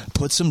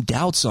put some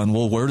doubts on,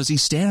 well, where does he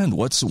stand?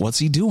 What's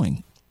he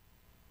doing?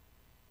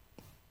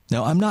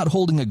 Now, I'm not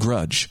holding a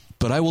grudge,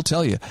 but I will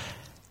tell you,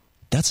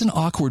 that's an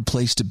awkward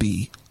place to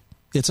be.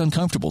 It's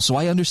uncomfortable. So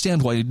I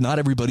understand why not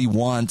everybody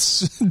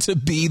wants to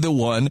be the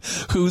one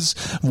who's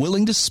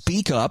willing to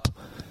speak up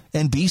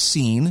and be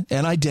seen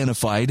and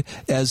identified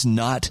as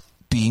not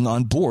being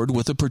on board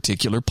with a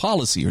particular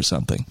policy or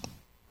something.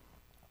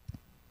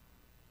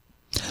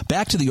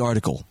 Back to the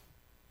article.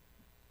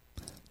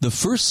 The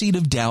first seed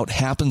of doubt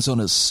happens on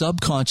a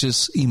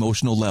subconscious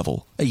emotional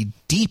level, a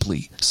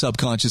deeply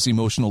subconscious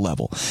emotional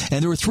level.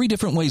 And there are 3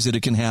 different ways that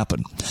it can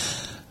happen.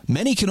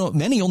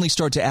 Many only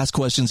start to ask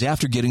questions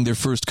after getting their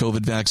first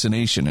COVID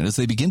vaccination. And as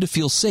they begin to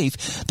feel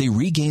safe, they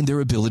regain their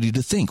ability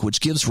to think,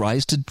 which gives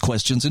rise to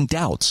questions and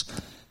doubts.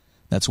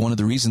 That's one of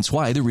the reasons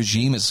why the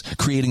regime is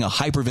creating a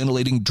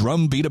hyperventilating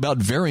drumbeat about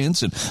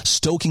variants and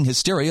stoking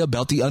hysteria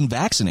about the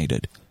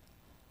unvaccinated.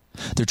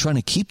 They're trying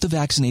to keep the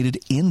vaccinated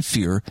in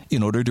fear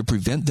in order to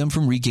prevent them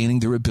from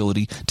regaining their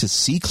ability to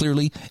see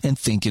clearly and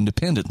think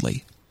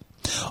independently.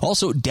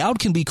 Also, doubt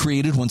can be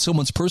created when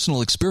someone's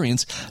personal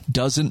experience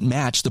doesn't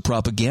match the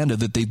propaganda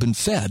that they've been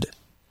fed.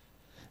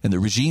 And the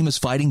regime is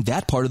fighting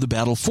that part of the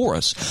battle for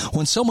us.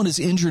 When someone is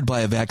injured by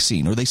a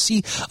vaccine, or they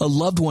see a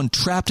loved one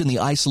trapped in the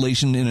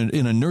isolation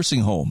in a nursing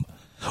home,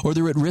 or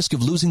they're at risk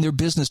of losing their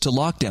business to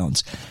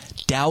lockdowns,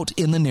 doubt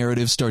in the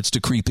narrative starts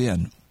to creep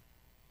in.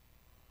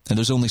 And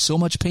there's only so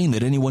much pain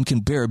that anyone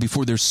can bear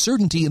before their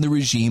certainty in the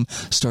regime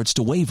starts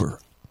to waver.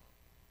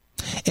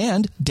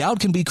 And doubt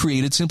can be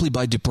created simply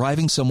by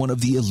depriving someone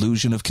of the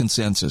illusion of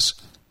consensus.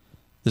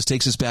 This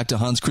takes us back to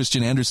Hans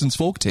Christian Andersen's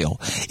folktale.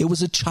 It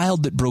was a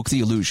child that broke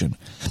the illusion,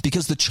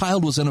 because the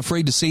child was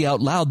unafraid to say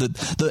out loud that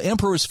the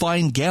emperor's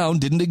fine gown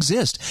didn't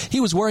exist. He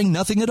was wearing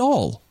nothing at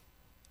all.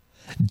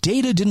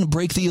 Data didn't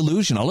break the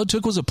illusion. All it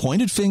took was a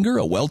pointed finger,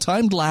 a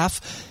well-timed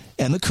laugh,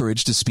 and the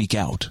courage to speak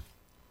out.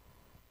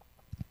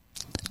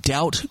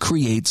 Doubt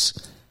creates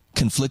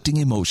conflicting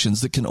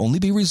emotions that can only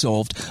be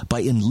resolved by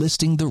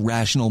enlisting the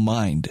rational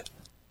mind.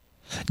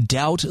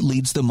 Doubt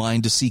leads the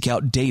mind to seek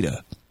out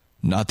data,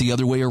 not the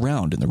other way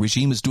around, and the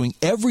regime is doing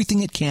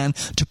everything it can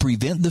to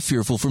prevent the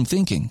fearful from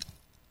thinking.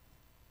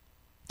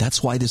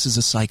 That's why this is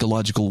a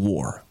psychological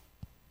war.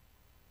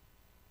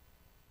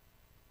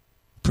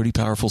 Pretty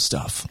powerful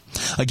stuff.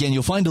 Again,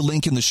 you'll find a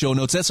link in the show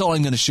notes. That's all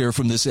I'm going to share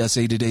from this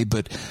essay today,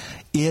 but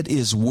it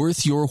is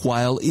worth your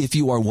while if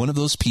you are one of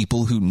those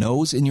people who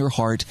knows in your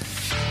heart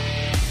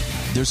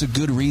there's a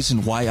good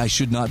reason why I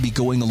should not be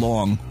going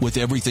along with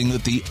everything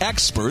that the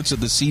experts at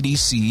the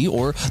CDC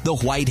or the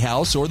White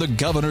House or the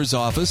governor's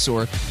office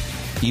or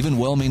even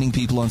well-meaning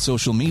people on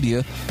social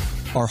media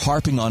are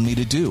harping on me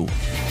to do.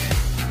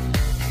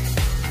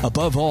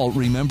 Above all,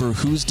 remember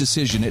whose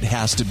decision it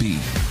has to be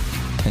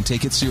and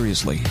take it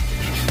seriously.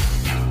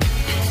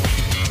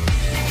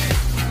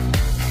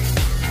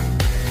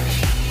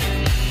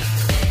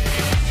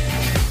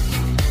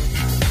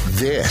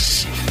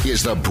 This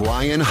is The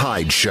Brian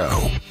Hyde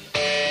Show.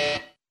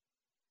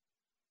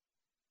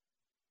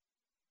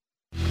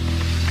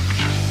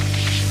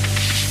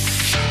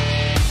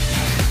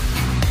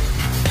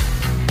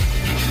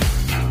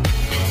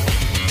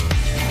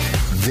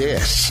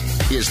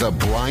 This is The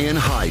Brian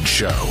Hyde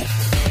Show.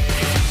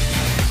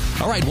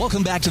 All right,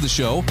 welcome back to the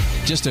show.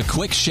 Just a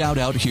quick shout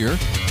out here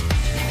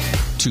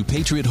to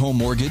Patriot Home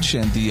Mortgage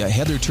and the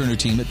Heather Turner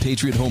team at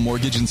Patriot Home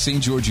Mortgage in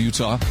St. George,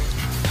 Utah.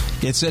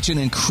 It's such an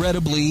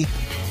incredibly,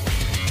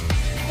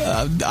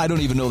 I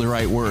don't even know the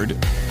right word,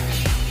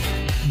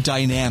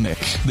 dynamic,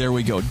 there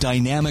we go,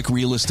 dynamic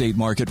real estate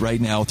market right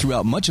now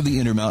throughout much of the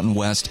Intermountain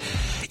West.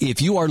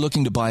 If you are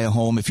looking to buy a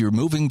home, if you're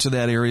moving to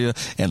that area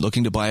and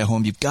looking to buy a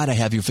home, you've got to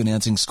have your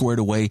financing squared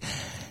away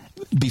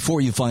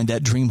before you find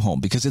that dream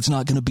home, because it's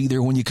not going to be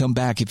there when you come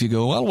back. If you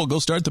go, well, we'll go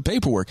start the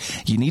paperwork.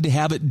 You need to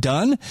have it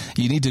done.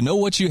 You need to know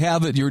what you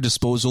have at your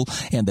disposal.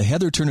 And the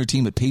Heather Turner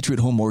team at Patriot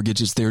Home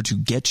Mortgage is there to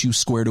get you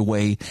squared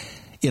away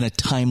in a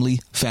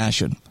timely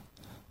fashion.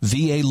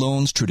 VA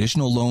loans,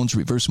 traditional loans,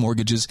 reverse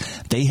mortgages,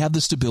 they have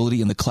the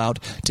stability and the clout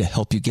to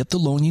help you get the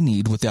loan you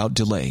need without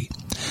delay.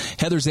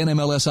 Heather's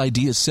NMLS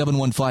ID is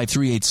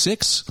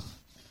 715386.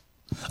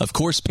 Of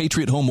course,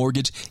 Patriot Home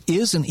Mortgage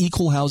is an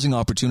equal housing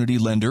opportunity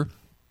lender.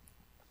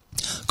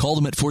 Call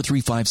them at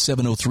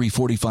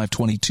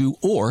 435-703-4522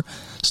 or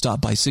stop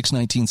by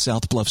 619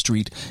 South Bluff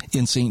Street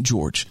in St.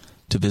 George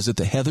to visit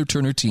the Heather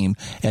Turner team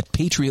at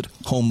Patriot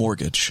Home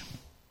Mortgage.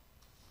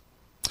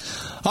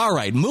 All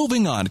right,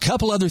 moving on. A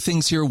couple other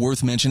things here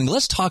worth mentioning.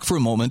 Let's talk for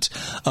a moment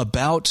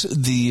about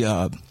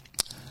the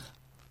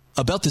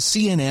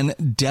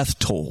CNN death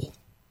toll.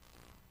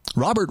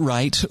 Robert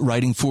Wright,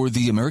 writing for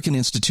the American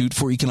Institute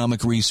for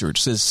Economic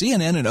Research, says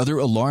CNN and other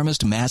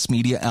alarmist mass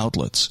media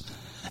outlets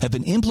have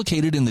been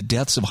implicated in the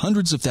deaths of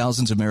hundreds of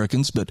thousands of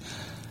Americans, but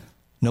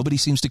nobody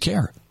seems to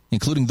care,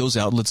 including those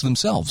outlets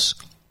themselves.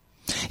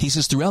 He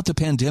says throughout the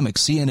pandemic,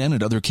 CNN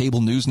and other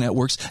cable news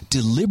networks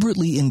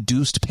deliberately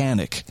induced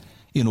panic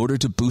in order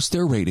to boost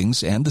their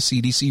ratings, and the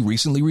CDC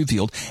recently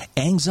revealed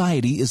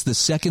anxiety is the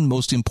second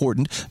most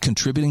important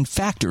contributing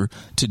factor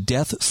to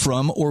death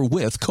from or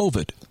with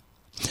COVID.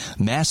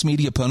 Mass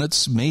media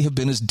pundits may have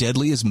been as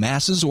deadly as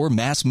masses or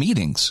mass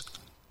meetings.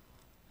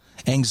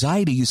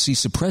 Anxiety, you see,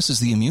 suppresses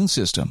the immune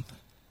system,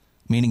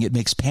 meaning it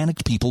makes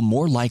panicked people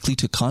more likely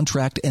to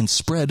contract and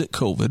spread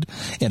COVID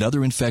and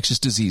other infectious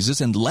diseases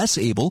and less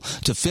able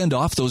to fend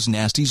off those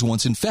nasties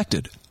once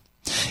infected.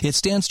 It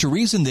stands to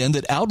reason, then,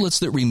 that outlets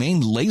that remain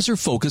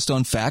laser-focused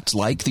on facts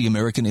like the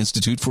American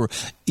Institute for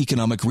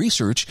Economic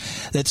Research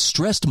that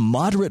stressed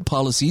moderate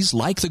policies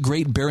like the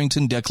Great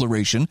Barrington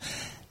Declaration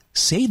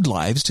saved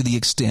lives to the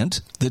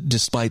extent that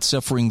despite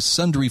suffering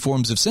sundry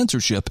forms of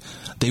censorship,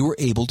 they were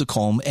able to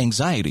calm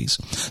anxieties.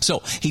 So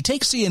he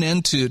takes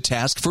CNN to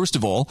task, first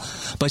of all,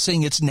 by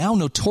saying it's now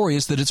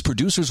notorious that its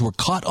producers were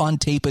caught on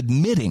tape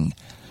admitting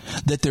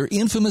that their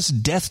infamous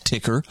death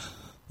ticker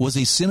was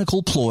a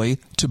cynical ploy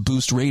to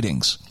boost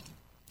ratings.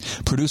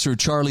 Producer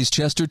Charles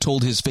Chester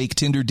told his fake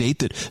Tinder date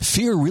that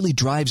fear really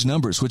drives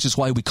numbers, which is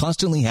why we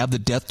constantly have the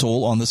death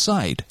toll on the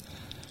side.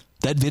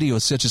 That video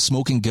is such a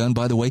smoking gun,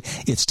 by the way.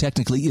 It's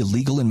technically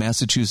illegal in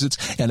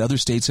Massachusetts, and other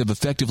states have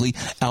effectively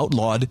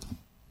outlawed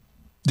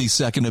the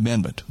Second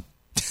Amendment.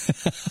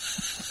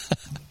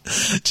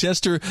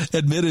 Chester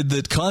admitted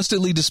that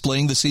constantly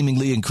displaying the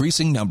seemingly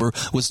increasing number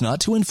was not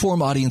to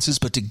inform audiences,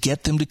 but to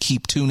get them to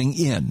keep tuning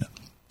in.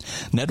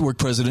 Network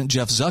president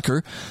Jeff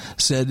Zucker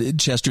said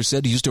Chester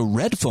said he used a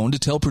red phone to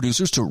tell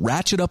producers to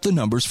ratchet up the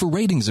numbers for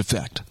ratings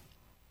effect.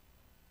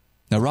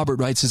 Now, Robert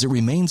Wright says it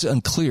remains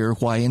unclear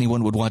why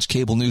anyone would watch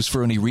cable news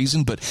for any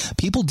reason, but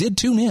people did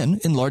tune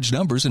in large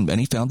numbers, and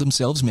many found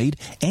themselves made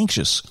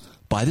anxious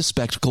by the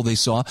spectacle they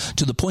saw,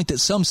 to the point that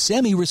some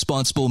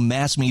semi-responsible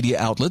mass media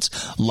outlets,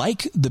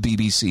 like the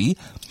BBC,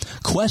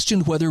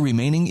 questioned whether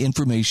remaining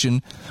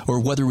informed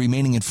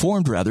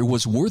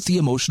was worth the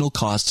emotional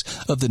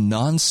costs of the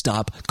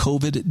non-stop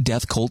COVID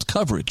death cult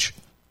coverage.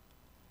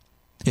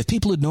 If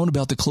people had known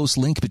about the close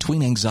link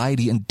between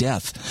anxiety and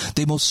death,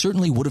 they most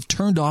certainly would have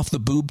turned off the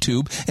boob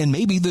tube, and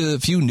maybe the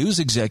few news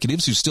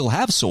executives who still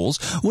have souls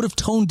would have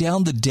toned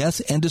down the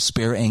death and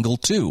despair angle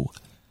too.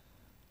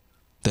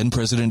 Then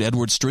President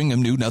Edward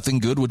Stringham knew nothing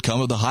good would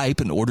come of the hype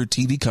and ordered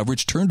TV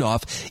coverage turned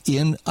off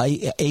in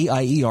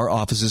AIER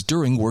offices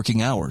during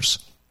working hours.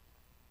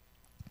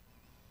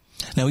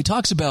 Now, he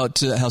talks about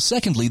how,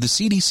 secondly, the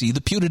CDC,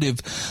 the putative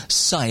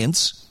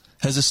science,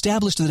 has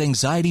established that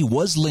anxiety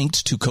was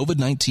linked to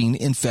COVID-19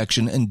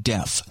 infection and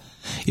death.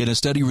 In a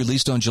study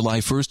released on July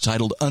 1st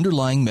titled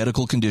Underlying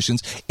Medical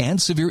Conditions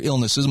and Severe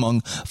Illnesses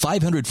Among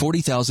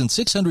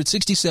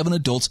 540,667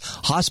 Adults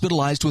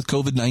Hospitalized with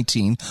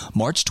COVID-19,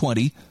 March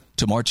 2020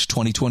 to March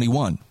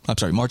 2021.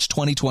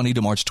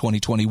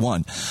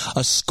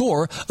 A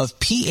score of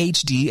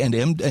PhD and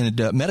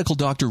medical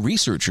doctor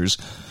researchers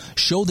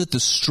show that the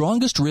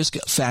strongest risk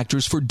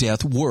factors for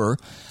death were,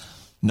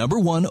 number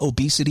 1,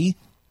 obesity,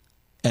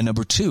 and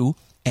number 2,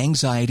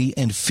 anxiety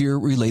and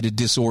fear-related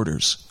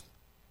disorders.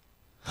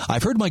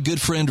 I've heard my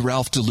good friend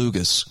Ralph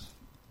DeLugas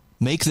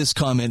make this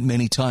comment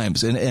many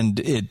times, and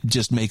it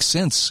just makes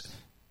sense.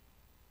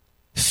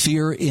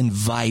 Fear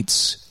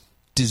invites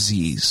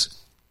disease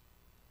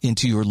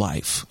into your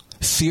life.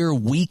 Fear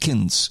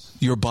weakens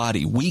your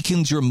body,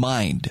 weakens your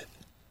mind.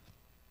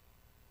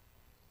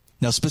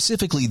 Now,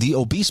 specifically, the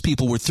obese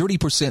people were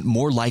 30%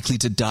 more likely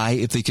to die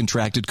if they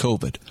contracted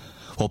COVID,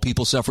 while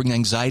people suffering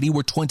anxiety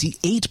were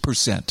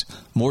 28%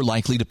 more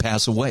likely to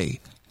pass away.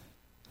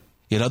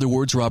 In other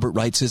words, Robert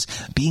Wright says,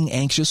 being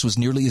anxious was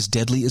nearly as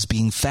deadly as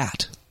being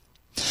fat.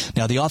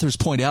 Now, the authors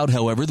point out,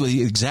 however,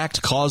 the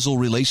exact causal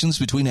relations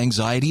between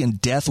anxiety and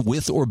death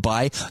with or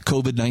by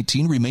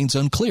COVID-19 remains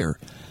unclear,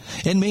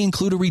 and may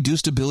include a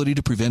reduced ability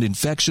to prevent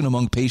infection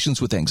among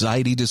patients with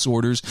anxiety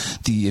disorders,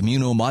 the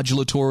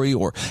immunomodulatory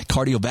or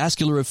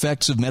cardiovascular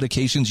effects of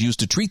medications used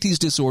to treat these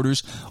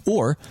disorders,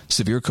 or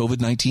severe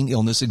COVID-19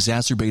 illness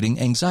exacerbating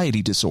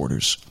anxiety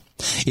disorders.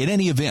 In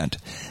any event,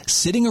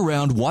 sitting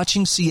around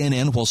watching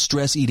CNN while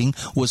stress eating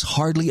was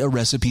hardly a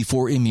recipe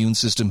for immune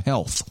system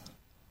health.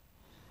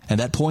 And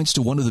that points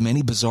to one of the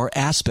many bizarre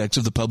aspects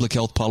of the public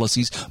health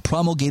policies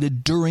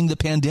promulgated during the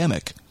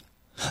pandemic: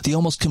 the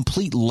almost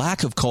complete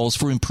lack of calls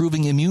for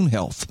improving immune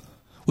health,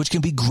 which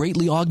can be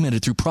greatly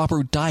augmented through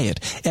proper diet,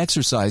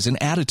 exercise, and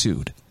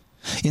attitude.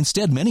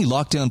 Instead, many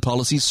lockdown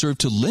policies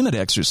served to limit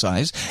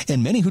exercise,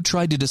 and many who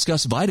tried to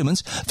discuss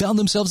vitamins found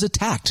themselves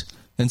attacked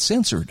and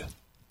censored.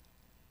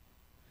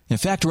 In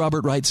fact,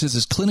 Robert Wright says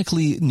as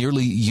clinically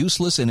nearly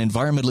useless and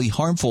environmentally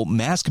harmful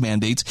mask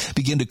mandates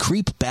begin to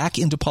creep back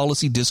into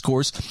policy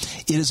discourse,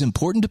 it is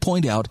important to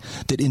point out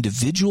that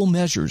individual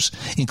measures,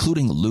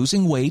 including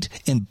losing weight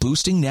and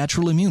boosting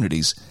natural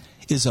immunities,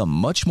 is a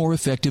much more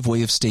effective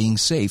way of staying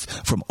safe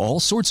from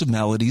all sorts of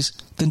maladies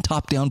than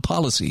top-down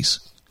policies.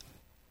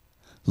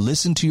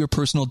 Listen to your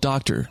personal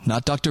doctor,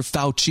 not Dr.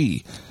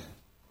 Fauci.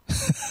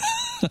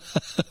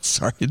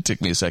 Sorry, it took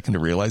me a second to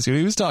realize who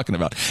he was talking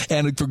about.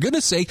 And for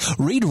goodness sake,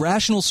 read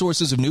rational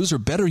sources of news, or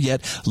better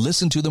yet,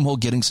 listen to them while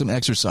getting some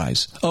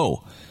exercise.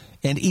 Oh,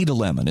 and eat a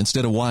lemon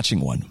instead of watching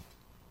one.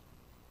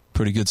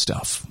 Pretty good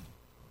stuff.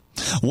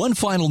 One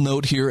final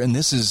note here, and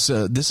this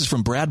is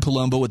from Brad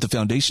Palumbo at the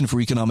Foundation for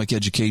Economic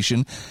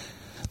Education.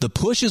 The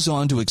push is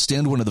on to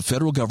extend one of the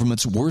federal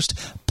government's worst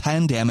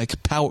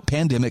pandemic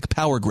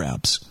power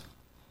grabs.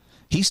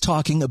 He's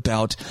talking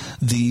about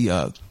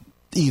the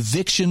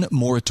eviction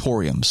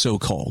moratorium,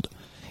 so-called,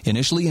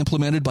 initially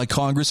implemented by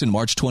Congress in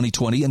March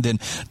 2020 and then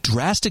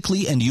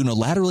drastically and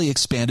unilaterally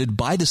expanded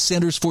by the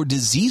Centers for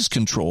Disease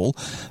Control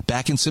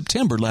back in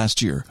September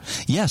last year.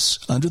 Yes,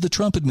 under the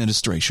Trump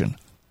administration.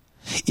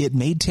 It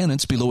made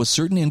tenants below a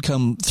certain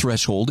income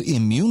threshold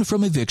immune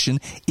from eviction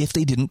if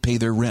they didn't pay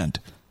their rent,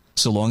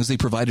 so long as they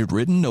provided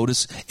written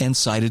notice and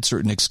cited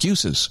certain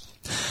excuses.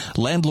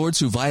 Landlords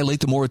who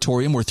violate the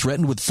moratorium were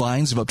threatened with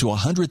fines of up to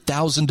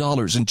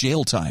 $100,000 in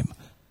jail time.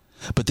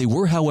 But they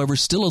were, however,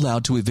 still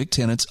allowed to evict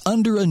tenants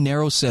under a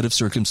narrow set of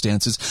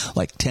circumstances,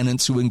 like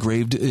tenants who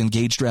engaged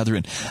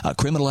in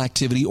criminal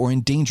activity or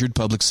endangered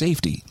public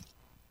safety.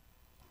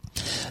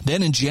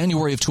 Then in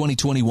January of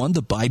 2021,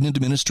 the Biden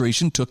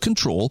administration took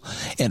control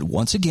and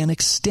once again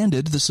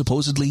extended the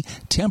supposedly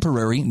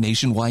temporary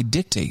nationwide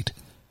dictate.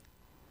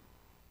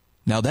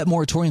 Now, that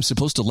moratorium is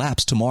supposed to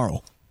lapse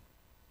tomorrow,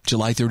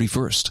 July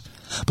 31st.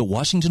 But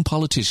Washington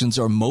politicians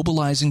are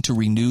mobilizing to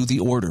renew the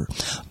order.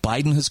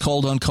 Biden has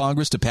called on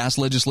Congress to pass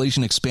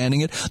legislation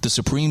expanding it. The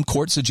Supreme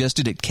Court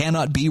suggested it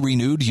cannot be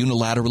renewed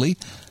unilaterally.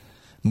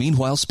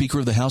 Meanwhile, Speaker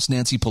of the House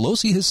Nancy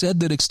Pelosi has said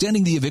that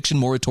extending the eviction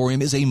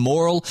moratorium is a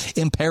moral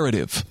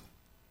imperative.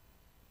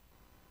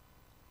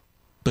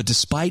 But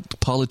despite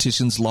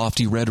politicians'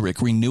 lofty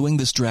rhetoric, renewing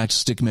this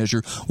drastic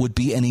measure would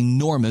be an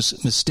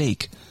enormous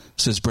mistake,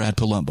 says Brad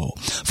Palumbo.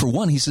 For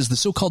one, he says the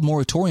so-called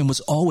moratorium was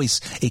always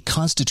a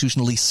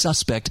constitutionally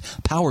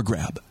suspect power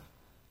grab.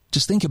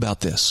 Just think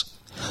about this.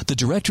 The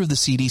director of the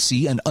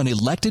CDC, an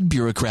unelected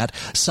bureaucrat,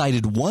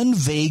 cited one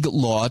vague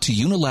law to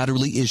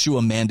unilaterally issue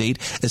a mandate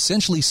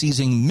essentially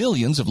seizing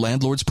millions of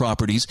landlords'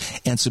 properties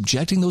and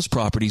subjecting those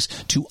properties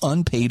to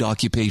unpaid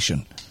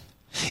occupation.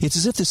 It's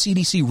as if the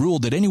CDC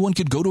ruled that anyone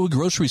could go to a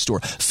grocery store,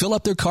 fill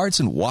up their carts,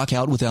 and walk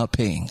out without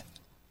paying.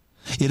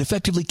 It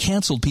effectively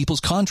canceled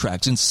people's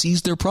contracts and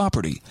seized their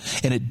property,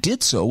 and it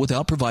did so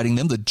without providing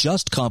them the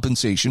just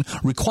compensation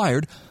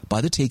required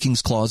by the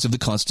Takings Clause of the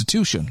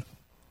Constitution.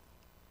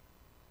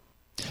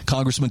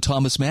 Congressman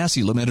Thomas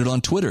Massie lamented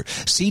on Twitter,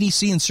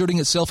 CDC inserting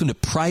itself into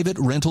private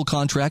rental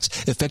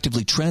contracts,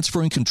 effectively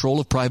transferring control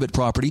of private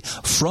property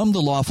from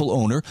the lawful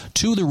owner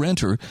to the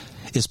renter,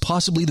 is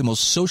possibly the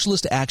most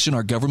socialist action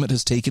our government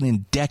has taken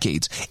in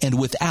decades, and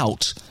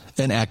without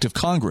an act of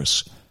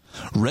Congress.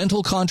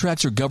 Rental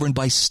contracts are governed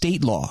by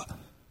state law.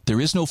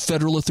 There is no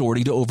federal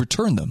authority to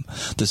overturn them.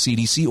 The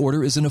CDC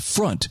order is an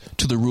affront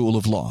to the rule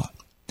of law.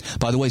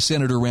 By the way,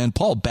 Senator Rand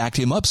Paul backed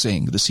him up,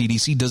 saying the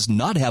CDC does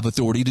not have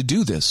authority to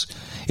do this.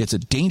 It's a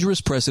dangerous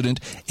precedent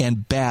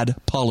and bad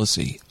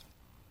policy.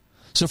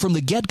 So from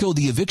the get-go,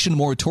 the eviction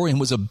moratorium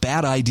was a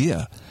bad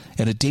idea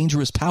and a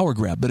dangerous power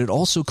grab, but it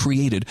also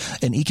created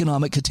an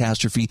economic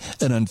catastrophe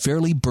and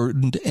unfairly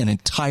burdened an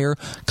entire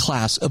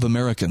class of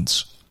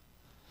Americans.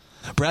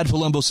 Brad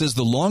Palumbo says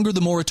the longer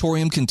the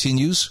moratorium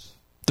continues,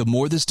 the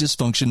more this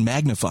dysfunction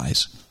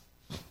magnifies.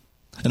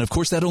 And of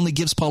course, that only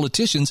gives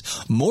politicians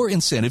more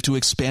incentive to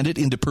expand it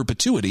into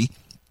perpetuity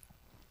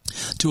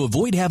to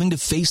avoid having to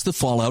face the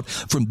fallout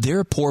from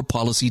their poor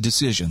policy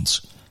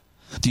decisions.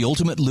 The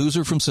ultimate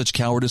loser from such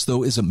cowardice,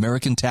 though, is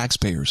American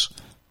taxpayers.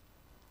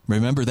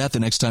 Remember that the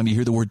next time you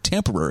hear the word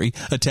temporary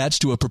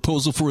attached to a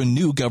proposal for a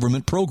new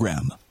government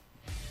program.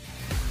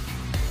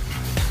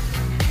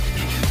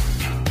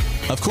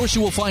 Of course,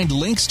 you will find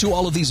links to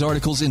all of these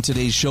articles in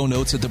today's show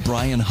notes at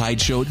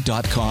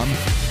thebrianhydeshow.com.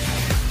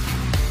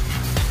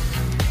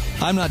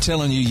 I'm not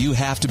telling you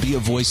have to be a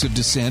voice of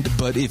dissent,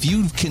 but if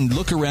you can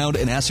look around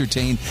and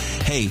ascertain,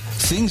 hey,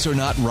 things are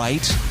not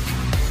right,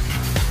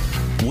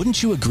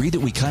 wouldn't you agree that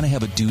we kind of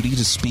have a duty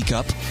to speak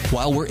up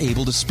while we're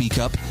able to speak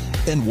up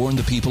and warn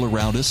the people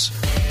around us?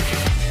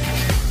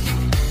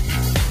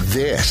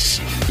 This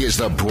is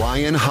The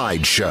Brian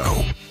Hyde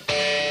Show.